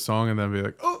get into a song and then be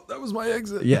like, oh, that was my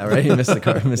exit. Yeah, right. You missed the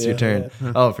car, missed your turn.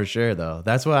 Oh, for sure though.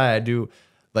 That's why I do,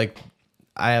 like,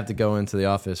 I have to go into the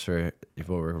office for what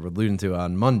we're alluding to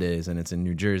on Mondays, and it's in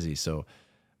New Jersey. So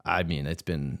I mean,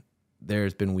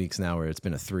 there's been weeks now where it's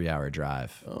been a 3-hour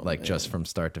drive, just from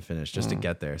start to finish, just to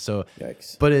get there. So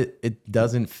yikes. But it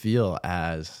doesn't feel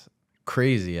as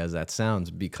crazy as that sounds,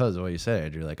 because of what you said,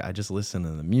 Andrew. Like, I just listen to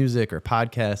the music or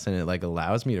podcasts, and it like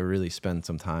allows me to really spend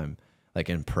some time like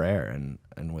in prayer and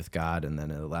with God, and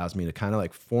then it allows me to kind of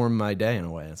like form my day in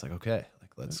a way. And it's like, okay,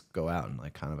 like let's go out and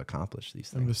like kind of accomplish these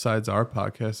things. And besides our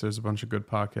podcast, there's a bunch of good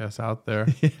podcasts out there.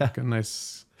 Like a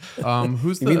nice you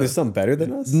mean there's some better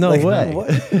than us? No way.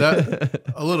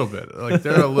 That, a little bit. Like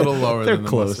they're a little lower they're than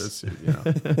close. The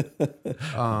Moses,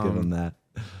 Give them that.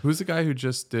 Who's the guy who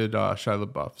just did Shia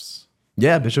LaBeouf's?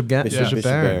 Yeah, Bishop Bishop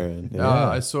Barron.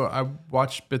 Yeah. I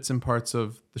watched bits and parts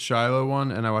of the Shiloh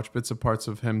one, and I watched bits and parts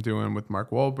of him doing with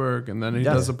Mark Wahlberg, and then he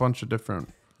does a bunch of different.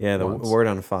 Yeah, the ones. Word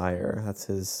on Fire. That's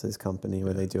his company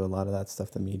where they do a lot of that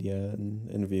stuff, the media and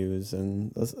interviews,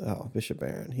 and Bishop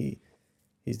Barron.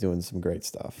 He's doing some great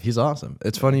stuff. He's awesome.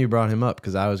 It's funny you brought him up,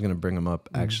 because I was going to bring him up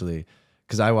actually,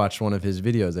 because I watched one of his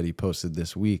videos that he posted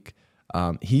this week.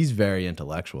 He's very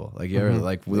intellectual. Like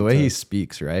like the way he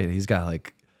speaks, right? He's got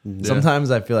like.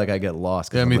 Sometimes I feel like I get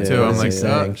lost. Yeah, me like, too. I'm like,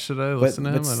 saying? should I listen to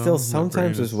him? But still,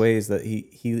 sometimes there's ways that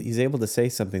he's able to say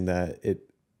something that it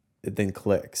it then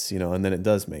clicks, and then it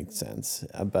does make sense.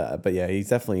 But yeah, he's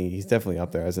definitely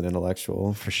up there as an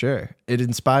intellectual. For sure. It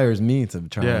inspires me to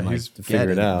try and like figure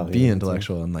it out, be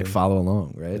intellectual and like follow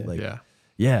along, right? Like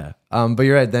yeah. But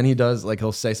you're right. Then he does like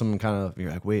he'll say something kind of you're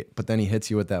like, wait, but then he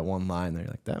hits you with that one line there.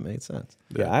 You're like, that made sense.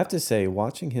 Yeah, I have to say,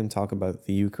 watching him talk about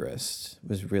the Eucharist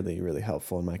was really, really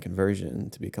helpful in my conversion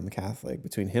to become a Catholic.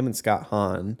 Between him and Scott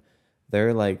Hahn,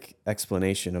 their like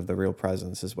explanation of the real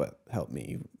presence is what helped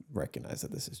me recognize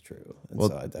that this is true. And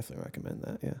so I definitely recommend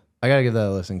that. Yeah. I gotta give that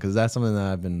a listen because that's something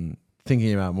that I've been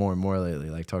thinking about more and more lately,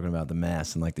 like talking about the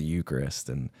Mass and like the Eucharist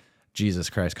and Jesus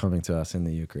Christ coming to us in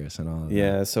the Eucharist and all of that.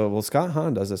 Yeah, so Scott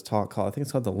Hahn does this talk called, I think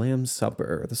it's called the Lamb's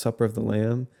Supper, or the Supper of the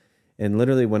Lamb. And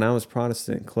literally when I was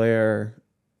Protestant, Claire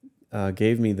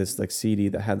gave me this like CD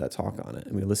that had that talk on it.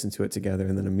 And we listened to it together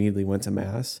and then immediately went to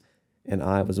Mass. And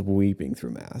I was weeping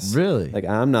through Mass. Really? Like,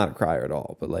 I'm not a crier at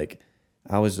all, but like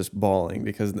I was just bawling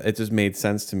because it just made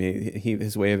sense to me.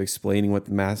 His way of explaining what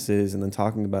the Mass is and then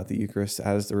talking about the Eucharist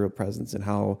as the real presence and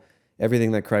how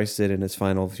everything that Christ did in his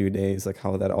final few days, like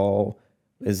how that all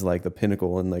is like the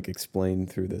pinnacle and like explained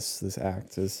through this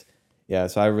act is, yeah.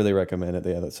 So I really recommend it.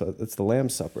 Yeah, so it's the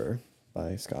Lamb's Supper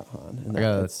by Scott Hahn. And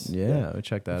I'll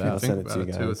check that out. Think about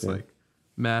it too. It's like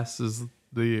Mass is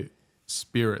the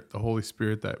Spirit, the Holy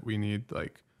Spirit that we need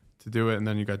like to do it, and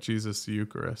then you got Jesus, the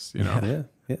Eucharist. Yeah.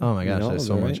 Oh my gosh, there's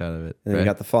so much out of it. And then you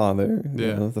got the Father,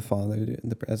 the Father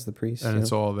as the priest, and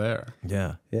it's all there.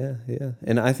 Yeah.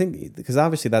 And I think because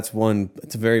obviously that's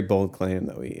it's a very bold claim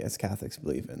that we as Catholics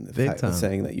believe in. The fact of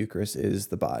saying that Eucharist is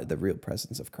the real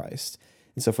presence of Christ,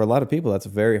 and so for a lot of people that's a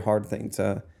very hard thing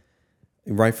to,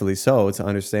 rightfully so, to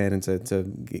understand and to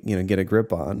get a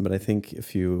grip on. But I think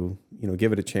if you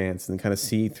give it a chance and kind of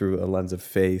see through a lens of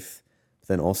faith,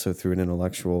 then also through an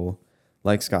intellectual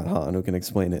like Scott Hahn, who can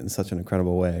explain it in such an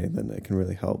incredible way, then it can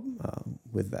really help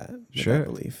with that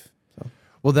belief. So.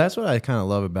 Well, that's what I kind of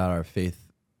love about our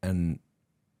faith, and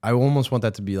I almost want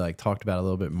that to be like talked about a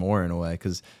little bit more in a way.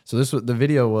 Because the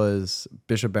video was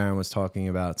Bishop Barron was talking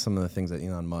about some of the things that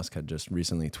Elon Musk had just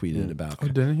recently tweeted about. Oh,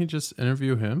 didn't he just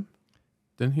interview him?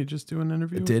 Didn't he just do an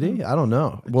interview? Did he? I don't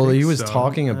know. Well, he was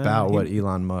talking about what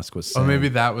Elon Musk was saying. Oh, maybe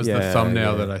that was the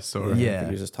thumbnail that I saw. Yeah,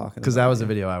 he was just talking because that was the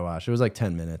video I watched. It was like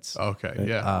 10 minutes. Okay,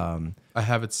 yeah. I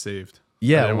have it saved.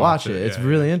 Yeah, watch it. It's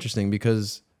really interesting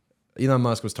because Elon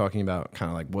Musk was talking about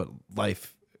kind of like what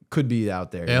life could be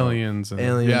out there. Aliens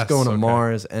going to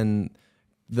Mars, and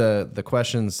the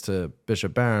questions to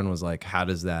Bishop Barron was like, how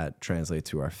does that translate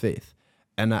to our faith?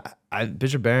 And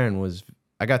Bishop Barron was.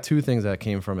 I got two things that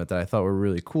came from it that I thought were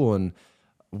really cool. And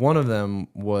one of them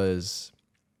was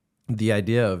the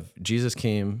idea of Jesus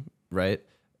came, right?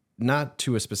 Not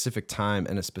to a specific time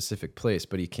and a specific place,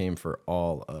 but he came for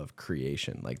all of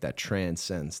creation, like that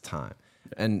transcends time.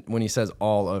 And when he says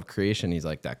all of creation, he's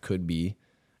like, that could be,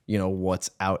 what's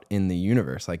out in the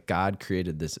universe. Like God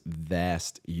created this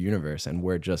vast universe and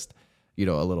we're just, a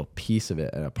little piece of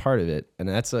it and a part of it. And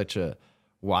that's such a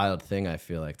wild thing, I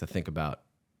feel like, to think about.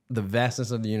 The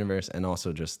vastness of the universe and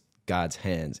also just God's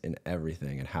hands in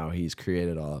everything and how he's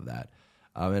created all of that.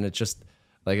 And it just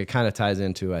like, it kind of ties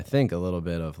into, I think, a little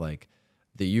bit of like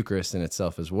the Eucharist in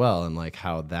itself as well. And like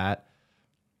how that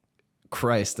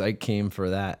Christ like came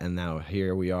for that. And now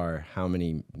here we are, how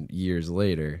many years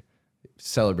later,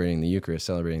 celebrating the Eucharist,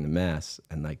 celebrating the Mass.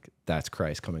 And like, that's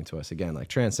Christ coming to us again, like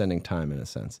transcending time in a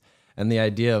sense. And the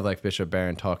idea of like Bishop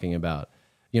Barron talking about,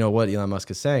 what Elon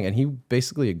Musk is saying. And he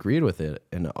basically agreed with it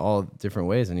in all different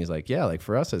ways. And he's like, yeah, like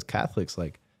for us as Catholics,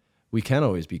 like we can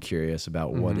always be curious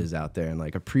about what is out there and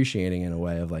like appreciating in a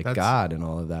way of like God and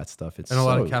all of that stuff. It's a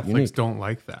lot of Catholics don't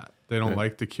like that. They don't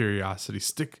like the curiosity.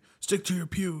 Stick to your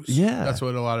pews. Yeah. That's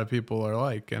what a lot of people are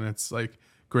like. And it's like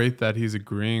great that he's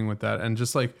agreeing with that. And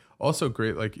just like also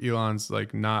great, like Elon's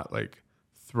like not like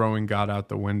throwing God out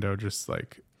the window, just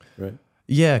like. Right.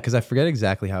 Yeah, because I forget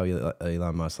exactly how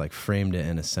Elon Musk like framed it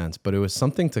in a sense, but it was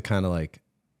something to kind of like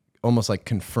almost like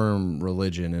confirm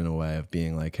religion in a way of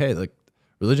being like, hey, like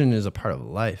religion is a part of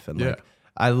life. And like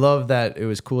I love that it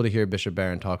was cool to hear Bishop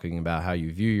Barron talking about how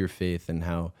you view your faith and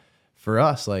how for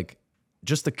us, like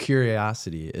just the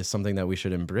curiosity is something that we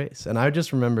should embrace. And I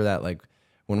just remember that like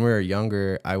when we were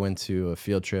younger, I went to a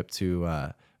field trip to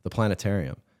the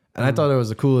planetarium. And I thought it was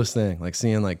the coolest thing, like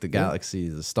seeing like the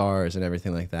galaxies, the stars and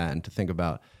everything like that. And to think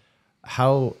about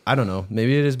how, I don't know,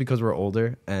 maybe it is because we're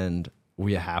older and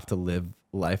we have to live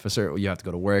life you have to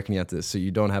go to work and so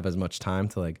you don't have as much time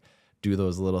to like do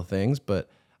those little things. But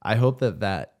I hope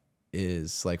that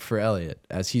is like for Elliot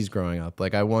as he's growing up,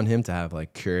 like I want him to have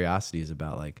like curiosities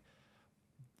about like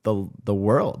the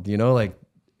world, like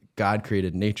God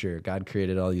created nature, God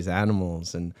created all these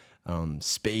animals and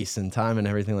space and time and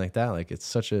everything like that. Like it's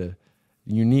such a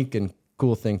unique and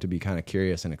cool thing to be kind of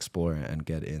curious and explore and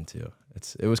get into.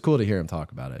 It was cool to hear him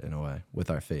talk about it in a way with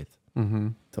our faith. Mm-hmm.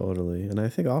 Totally. And I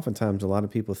think oftentimes a lot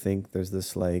of people think there's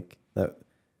this like that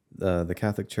the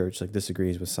Catholic Church like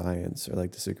disagrees with science or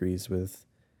like disagrees with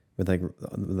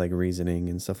like reasoning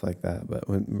and stuff like that. But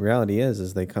when reality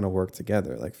is they kind of work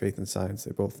together. Like faith and science,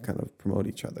 they both kind of promote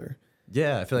each other.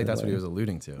 Yeah, I feel like that's what he was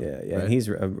alluding to. Yeah. Right? And he's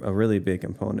a really big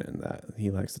component in that. He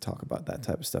likes to talk about that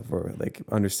type of stuff, where like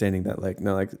understanding that like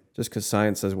no, like just because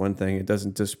science says one thing, it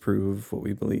doesn't disprove what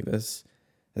we believe as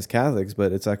Catholics,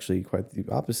 but it's actually quite the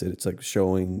opposite. It's like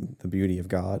showing the beauty of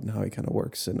God and how He kind of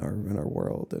works in our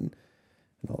world and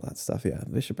all that stuff. Yeah,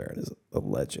 Bishop Barron is a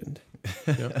legend.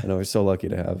 Yep. I know we're so lucky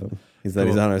to have him. He's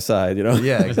on our side, you know.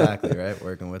 Yeah, exactly. Right,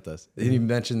 working with us. And you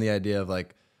mentioned the idea of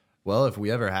like, well, if we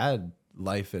ever had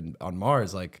life on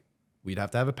Mars, like we'd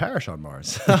have to have a parish on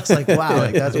Mars. I was like, wow,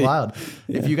 like that's wild.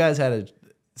 Yeah. If you guys had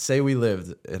say we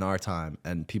lived in our time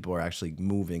and people were actually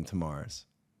moving to Mars,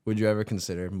 would you ever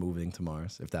consider moving to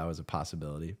Mars if that was a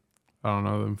possibility? I don't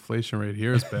know. The inflation rate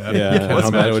here is bad. Yeah, Can't how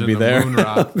bad it would be the there. moon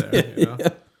rock there, you know?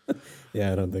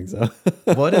 Yeah, I don't think so.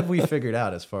 What have we figured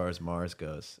out as far as Mars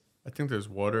goes? I think there's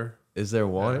water. Is there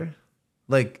water? Yeah.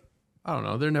 Like, I don't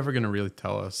know. They're never going to really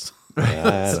tell us.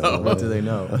 What do they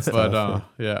know? But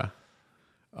yeah.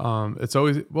 It's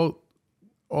always, well,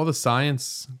 all the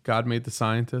science, God made the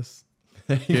scientists,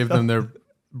 gave them their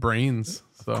brains.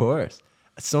 So of course.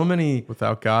 So many.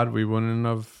 Without God, we wouldn't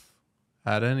have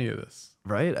had any of this.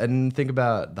 Right? And think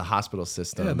about the hospital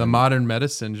system. Yeah, the modern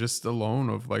medicine just alone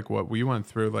of like what we went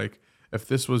through. Like if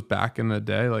this was back in the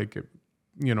day, like,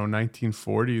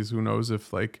 1940s, who knows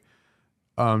if like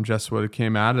just what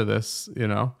came out of this,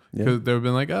 because they would have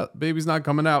been like, oh, baby's not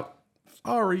coming out.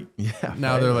 Sorry. Yeah.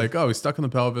 Now they're like, oh, he's stuck in the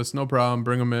pelvis. No problem.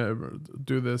 Bring him in.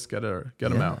 Do this. Get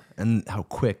him out. And how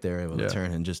quick they're able to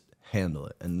turn and just handle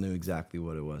it and knew exactly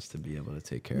what it was to be able to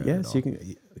take care of it. Yes, you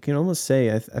can almost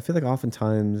say, I feel like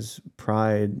oftentimes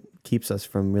pride keeps us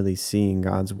from really seeing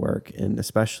God's work, and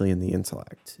especially in the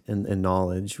intellect and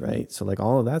knowledge, right? So like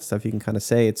all of that stuff, you can kind of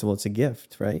say it's a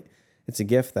gift, right? It's a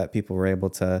gift that people were able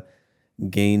to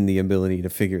gain the ability to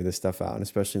figure this stuff out, and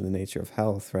especially in the nature of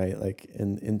health, right? Like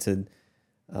into,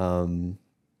 you know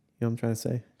what I'm trying to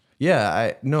say? Yeah,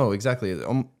 I no, exactly.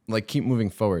 Like keep moving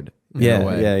forward. Yeah.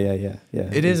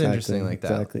 It is interesting like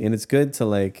that. Exactly. And it's good to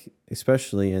like,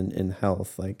 especially in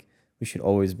health, like we should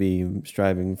always be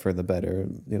striving for the better,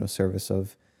 service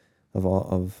of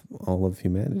all of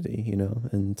humanity,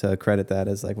 and to credit that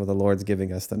as like, well, the Lord's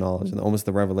giving us the knowledge and almost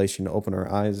the revelation to open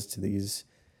our eyes to these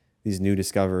new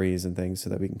discoveries and things so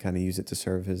that we can kind of use it to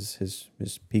serve his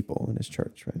people and his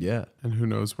church, right? Yeah. And who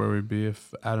knows where we'd be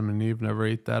if Adam and Eve never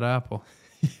ate that apple.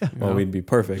 Yeah. Well, we'd be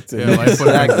perfect. Yeah, life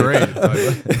would have been great. But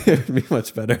it would be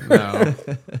much better.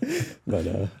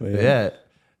 No. But yeah,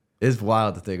 it's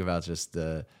wild to think about just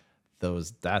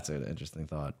those. That's an interesting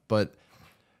thought. But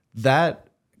that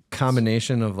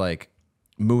combination of like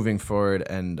moving forward,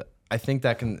 and I think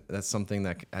that's something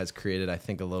that has created, I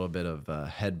think, a little bit of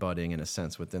headbutting in a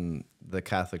sense within the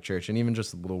Catholic Church and even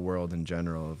just the world in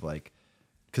general of like,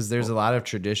 because there's a lot of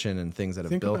tradition and things that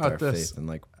have built our faith and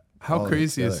like. How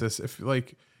crazy is this? If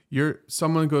like you're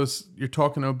talking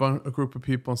to a group of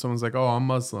people and someone's like, oh, I'm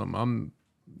Muslim, I'm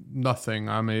nothing,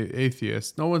 I'm a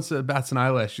atheist. No one bats an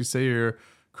eyelash. You say you're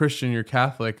Christian, you're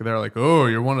Catholic. They're like, oh,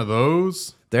 you're one of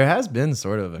those. There has been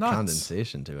sort of a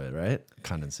condensation to it, right?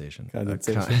 Condensation.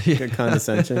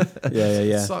 Condescension.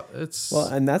 Yeah. It's well,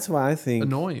 and that's why I think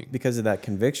annoying because of that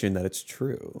conviction that it's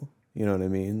true. You know what I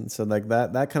mean? So like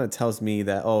that kind of tells me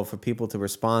that, for people to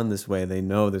respond this way, they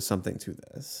know there's something to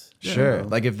this. Sure.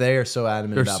 Like if they are so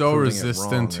adamant they're about so proving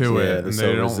resistant it wrong, to it, and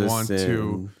they don't want resistant.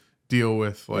 to deal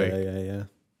with like yeah.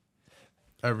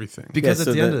 Because everything. at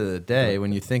the end of the day,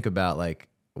 when you think about like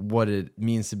what it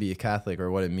means to be a Catholic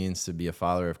or what it means to be a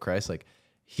follower of Christ, like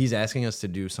he's asking us to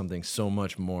do something so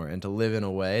much more and to live in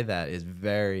a way that is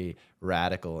very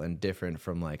radical and different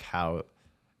from like how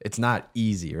it's not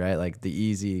easy, right? Like the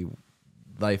easy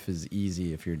life is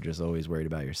easy if you're just always worried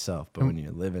about yourself. But when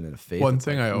you're living in a faith, one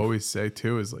thing I always say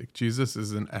too is like Jesus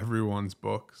is in everyone's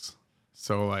books.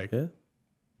 So like,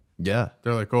 yeah,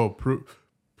 they're like, oh,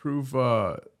 prove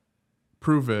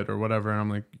it or whatever, and I'm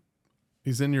like,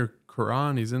 he's in your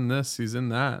Quran, he's in this, he's in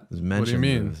that. What do you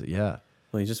mean? Yeah.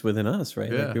 Well, he's just within us,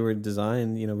 right? Yeah. Like we were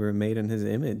designed, we were made in his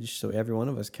image. So every one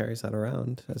of us carries that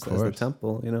around as the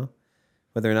temple,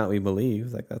 whether or not we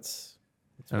believe, like that's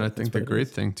and I think the great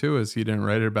thing too is he didn't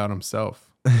write it about himself.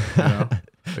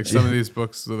 Like some of these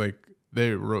books, like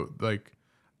they wrote, like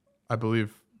I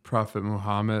believe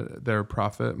their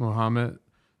prophet Muhammad,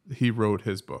 he wrote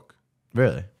his book.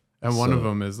 Really? And one of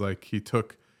them is like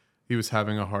he was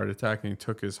having a heart attack and he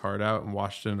took his heart out and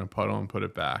washed it in a puddle and put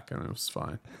it back and it was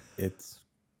fine. It's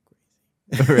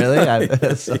Really?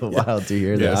 That's so wild to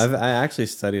hear yeah. this. I actually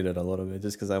studied it a little bit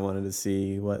just because I wanted to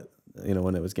see what,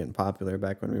 when it was getting popular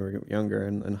back when we were younger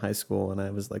in high school, and I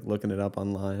was like looking it up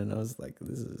online, and I was like,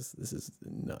 this is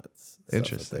nuts.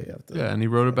 Interesting. Yeah, and he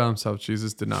wrote about himself.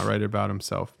 Jesus did not write about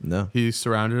himself. No. He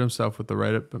surrounded himself with the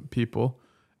right people,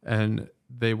 and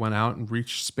they went out and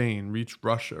reached Spain, reached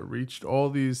Russia, reached all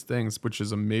these things, which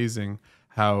is amazing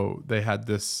how they had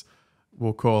this,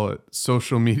 we'll call it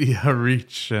social media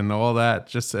reach and all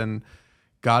that, and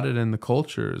got it in the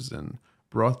cultures and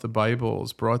brought the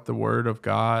Bibles, brought the word of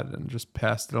God and just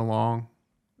passed it along.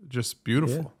 Just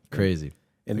beautiful. Yeah. Crazy.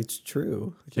 And it's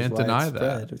true. Can't deny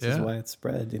that. Which is why it's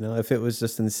spread. If it was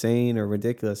just insane or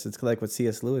ridiculous, it's like what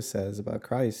C.S. Lewis says about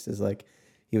Christ is like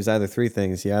he was either three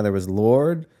things. He either was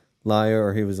Lord, liar,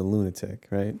 or he was a lunatic,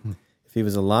 right? If he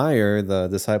was a liar, the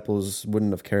disciples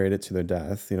wouldn't have carried it to their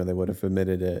death. They would have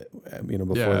admitted it,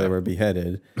 before they were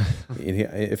beheaded.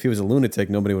 If he was a lunatic,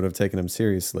 nobody would have taken him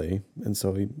seriously. And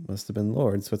so he must have been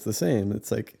Lord. So it's the same.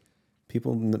 It's like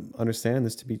people understand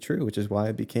this to be true, which is why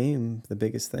it became the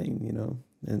biggest thing,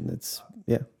 and it's,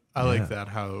 I like that,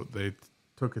 how they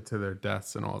took it to their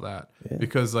deaths and all that.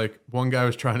 Because like one guy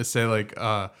was trying to say like,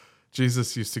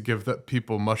 Jesus used to give the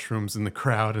people mushrooms in the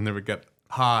crowd and they would get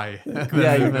high.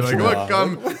 Yeah, you like, look,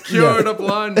 I'm curing a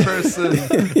blind person.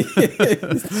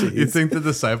 You think the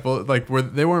disciple, like,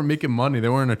 they weren't making money. They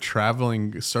weren't a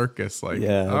traveling circus. Like,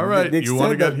 all right, you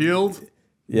want to get healed?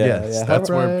 Yeah. That's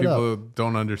where people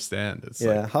don't understand. It's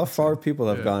like, how far people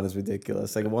have gone is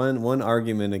ridiculous. Like one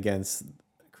argument against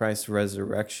Christ's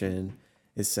resurrection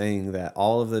is saying that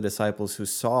all of the disciples who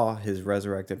saw his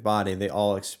resurrected body, they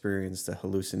all experienced a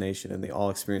hallucination, and they all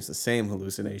experienced the same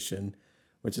hallucination,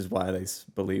 which is why they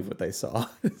believe what they saw.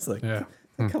 It's like,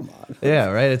 come on. Yeah,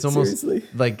 right. It's almost Seriously?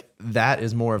 like that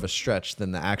is more of a stretch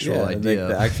than the actual idea.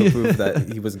 The actual proof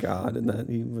that he was God and that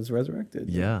he was resurrected.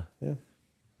 Yeah. Yeah.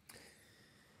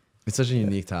 It's such a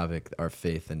unique topic, our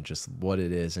faith and just what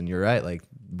it is. And you're right. Like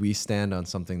we stand on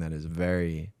something that is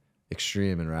very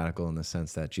extreme and radical in the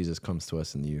sense that Jesus comes to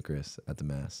us in the Eucharist at the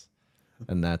Mass.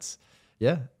 And that's,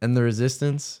 and the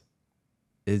resistance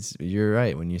is, you're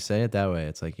right. When you say it that way,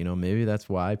 it's like, maybe that's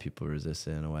why people resist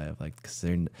it in a way of like, because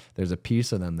there's a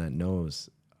piece of them that knows,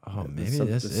 maybe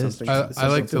this is. I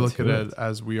like to look at it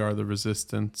as we are the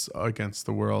resistance against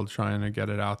the world, trying to get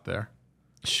it out there.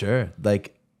 Sure.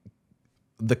 Like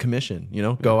the commission,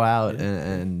 go out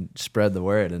and spread the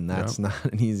word. And that's not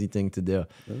an easy thing to do.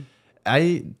 Yeah.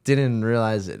 I didn't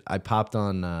realize it. I popped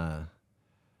on,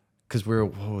 because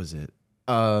what was it?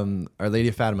 Our Lady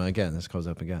of Fatima, again, this goes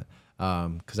up again.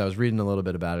 Because I was reading a little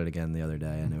bit about it again the other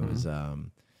day, and it was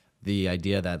the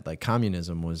idea that like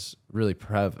communism was really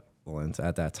prevalent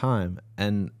at that time,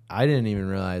 and I didn't even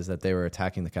realize that they were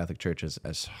attacking the Catholic Church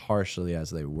as harshly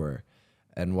as they were,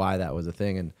 and why that was a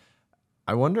thing. And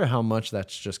I wonder how much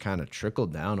that's just kind of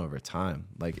trickled down over time,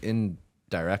 like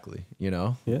indirectly,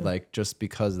 like just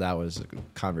because that was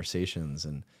conversations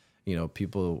and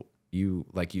people, you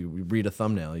read a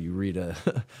thumbnail, you read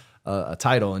a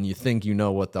title, and you think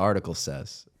what the article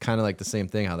says. Kind of like the same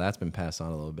thing, how that's been passed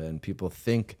on a little bit, and people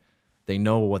think they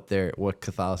know what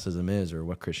Catholicism is or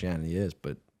what Christianity is,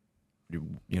 but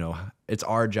it's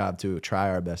our job to try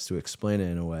our best to explain it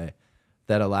in a way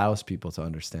that allows people to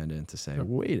understand it and to say,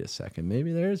 wait a second,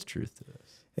 maybe there is truth to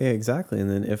this. Yeah, exactly. And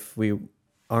then if we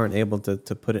aren't able to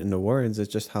put it into words,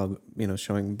 it's just how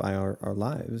showing by our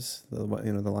lives, the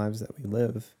lives that we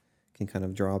live, can kind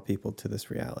of draw people to this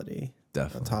reality.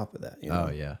 Definitely. On top of that, Oh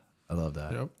yeah, I love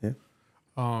that. Yep.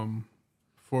 Yeah.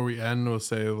 Before we end, we'll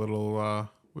say a little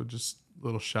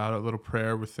shout out, little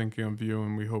prayer. We're thinking of you,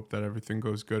 and we hope that everything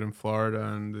goes good in Florida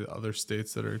and the other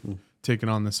states that are taking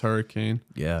on this hurricane.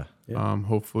 Yeah.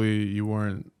 Hopefully you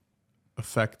weren't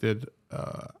affected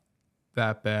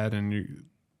that bad, and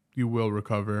you will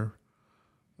recover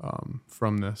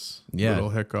from this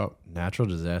little hiccup. Natural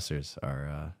disasters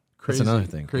are crazy. That's another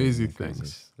thing. Crazy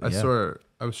things.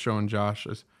 I was showing Josh.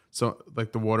 So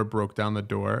like the water broke down the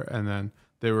door, and then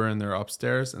they were in their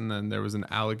upstairs, and then there was an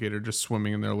alligator just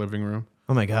swimming in their living room.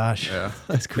 Oh my gosh. Yeah.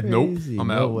 That's crazy. Nope. I'm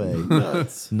no out. Way.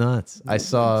 Nuts. I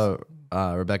saw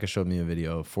Rebecca showed me a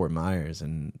video of Fort Myers,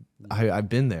 and I've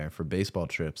been there for baseball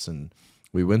trips, and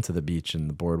we went to the beach and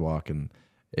the boardwalk, and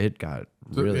it got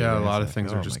really a lot of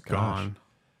things are just gone.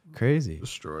 Crazy.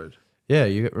 Destroyed. Yeah,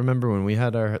 you remember when we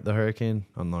had the hurricane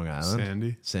on Long Island?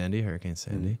 Hurricane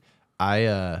Sandy.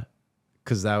 I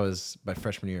because that was my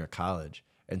freshman year of college,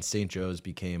 and St. Joe's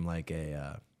became like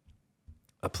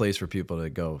a place for people to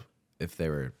go if they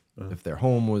were if their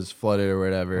home was flooded or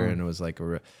whatever, and it was like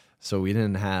so we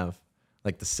didn't have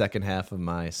like the second half of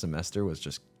my semester was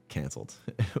just canceled.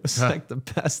 It was like the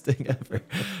best thing ever.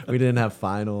 We didn't have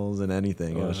finals and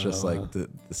anything. It was just like the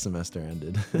semester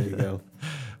ended. There you go.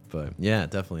 But yeah,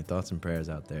 definitely thoughts and prayers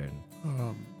out there.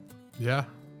 Yeah.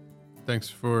 Thanks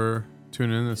for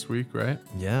tuning in this week, right?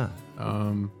 Yeah.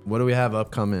 What do we have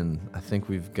upcoming? I think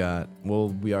we've got, well,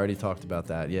 we already talked about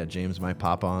that. Yeah, James might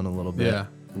pop on a little bit. Yeah.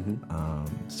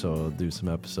 So do some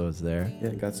episodes there.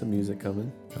 Yeah, got some music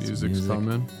coming. Music's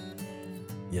coming.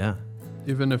 Yeah.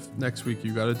 Even if next week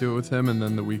you got to do it with him, and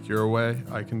then the week you're away,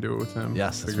 I can do it with him.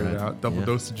 Yes, that's figure it right. out. Double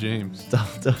dose of James.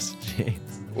 Double dose of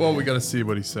James. Well, we got to see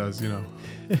what he says. You know,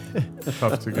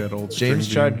 tough to get old. James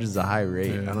stringy. charges a high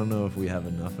rate. Yeah. I don't know if we have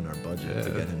enough in our budget to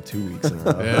get him 2 weeks in a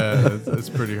row. Yeah, it's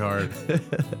pretty hard.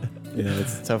 Yeah,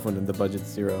 it's a tough one, and the budget's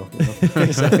zero.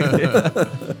 Exactly.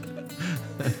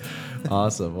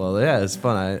 Awesome. Well, yeah, it's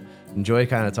fun. I enjoy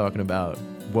kind of talking about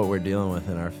what we're dealing with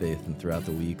in our faith and throughout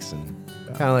the weeks, and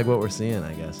kind of like what we're seeing,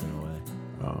 I guess, in a way.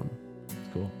 It's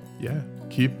cool. Yeah.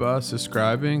 Keep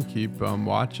subscribing. Keep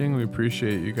watching. We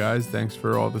appreciate you guys. Thanks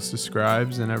for all the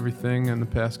subscribes and everything in the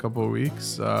past couple of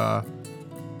weeks.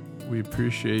 We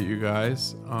appreciate you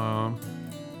guys.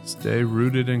 Stay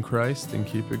rooted in Christ and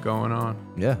keep it going on.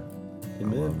 Yeah.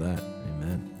 Amen. I love that.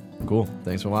 Amen. Cool.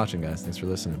 Thanks for watching, guys. Thanks for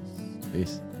listening.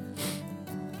 Peace.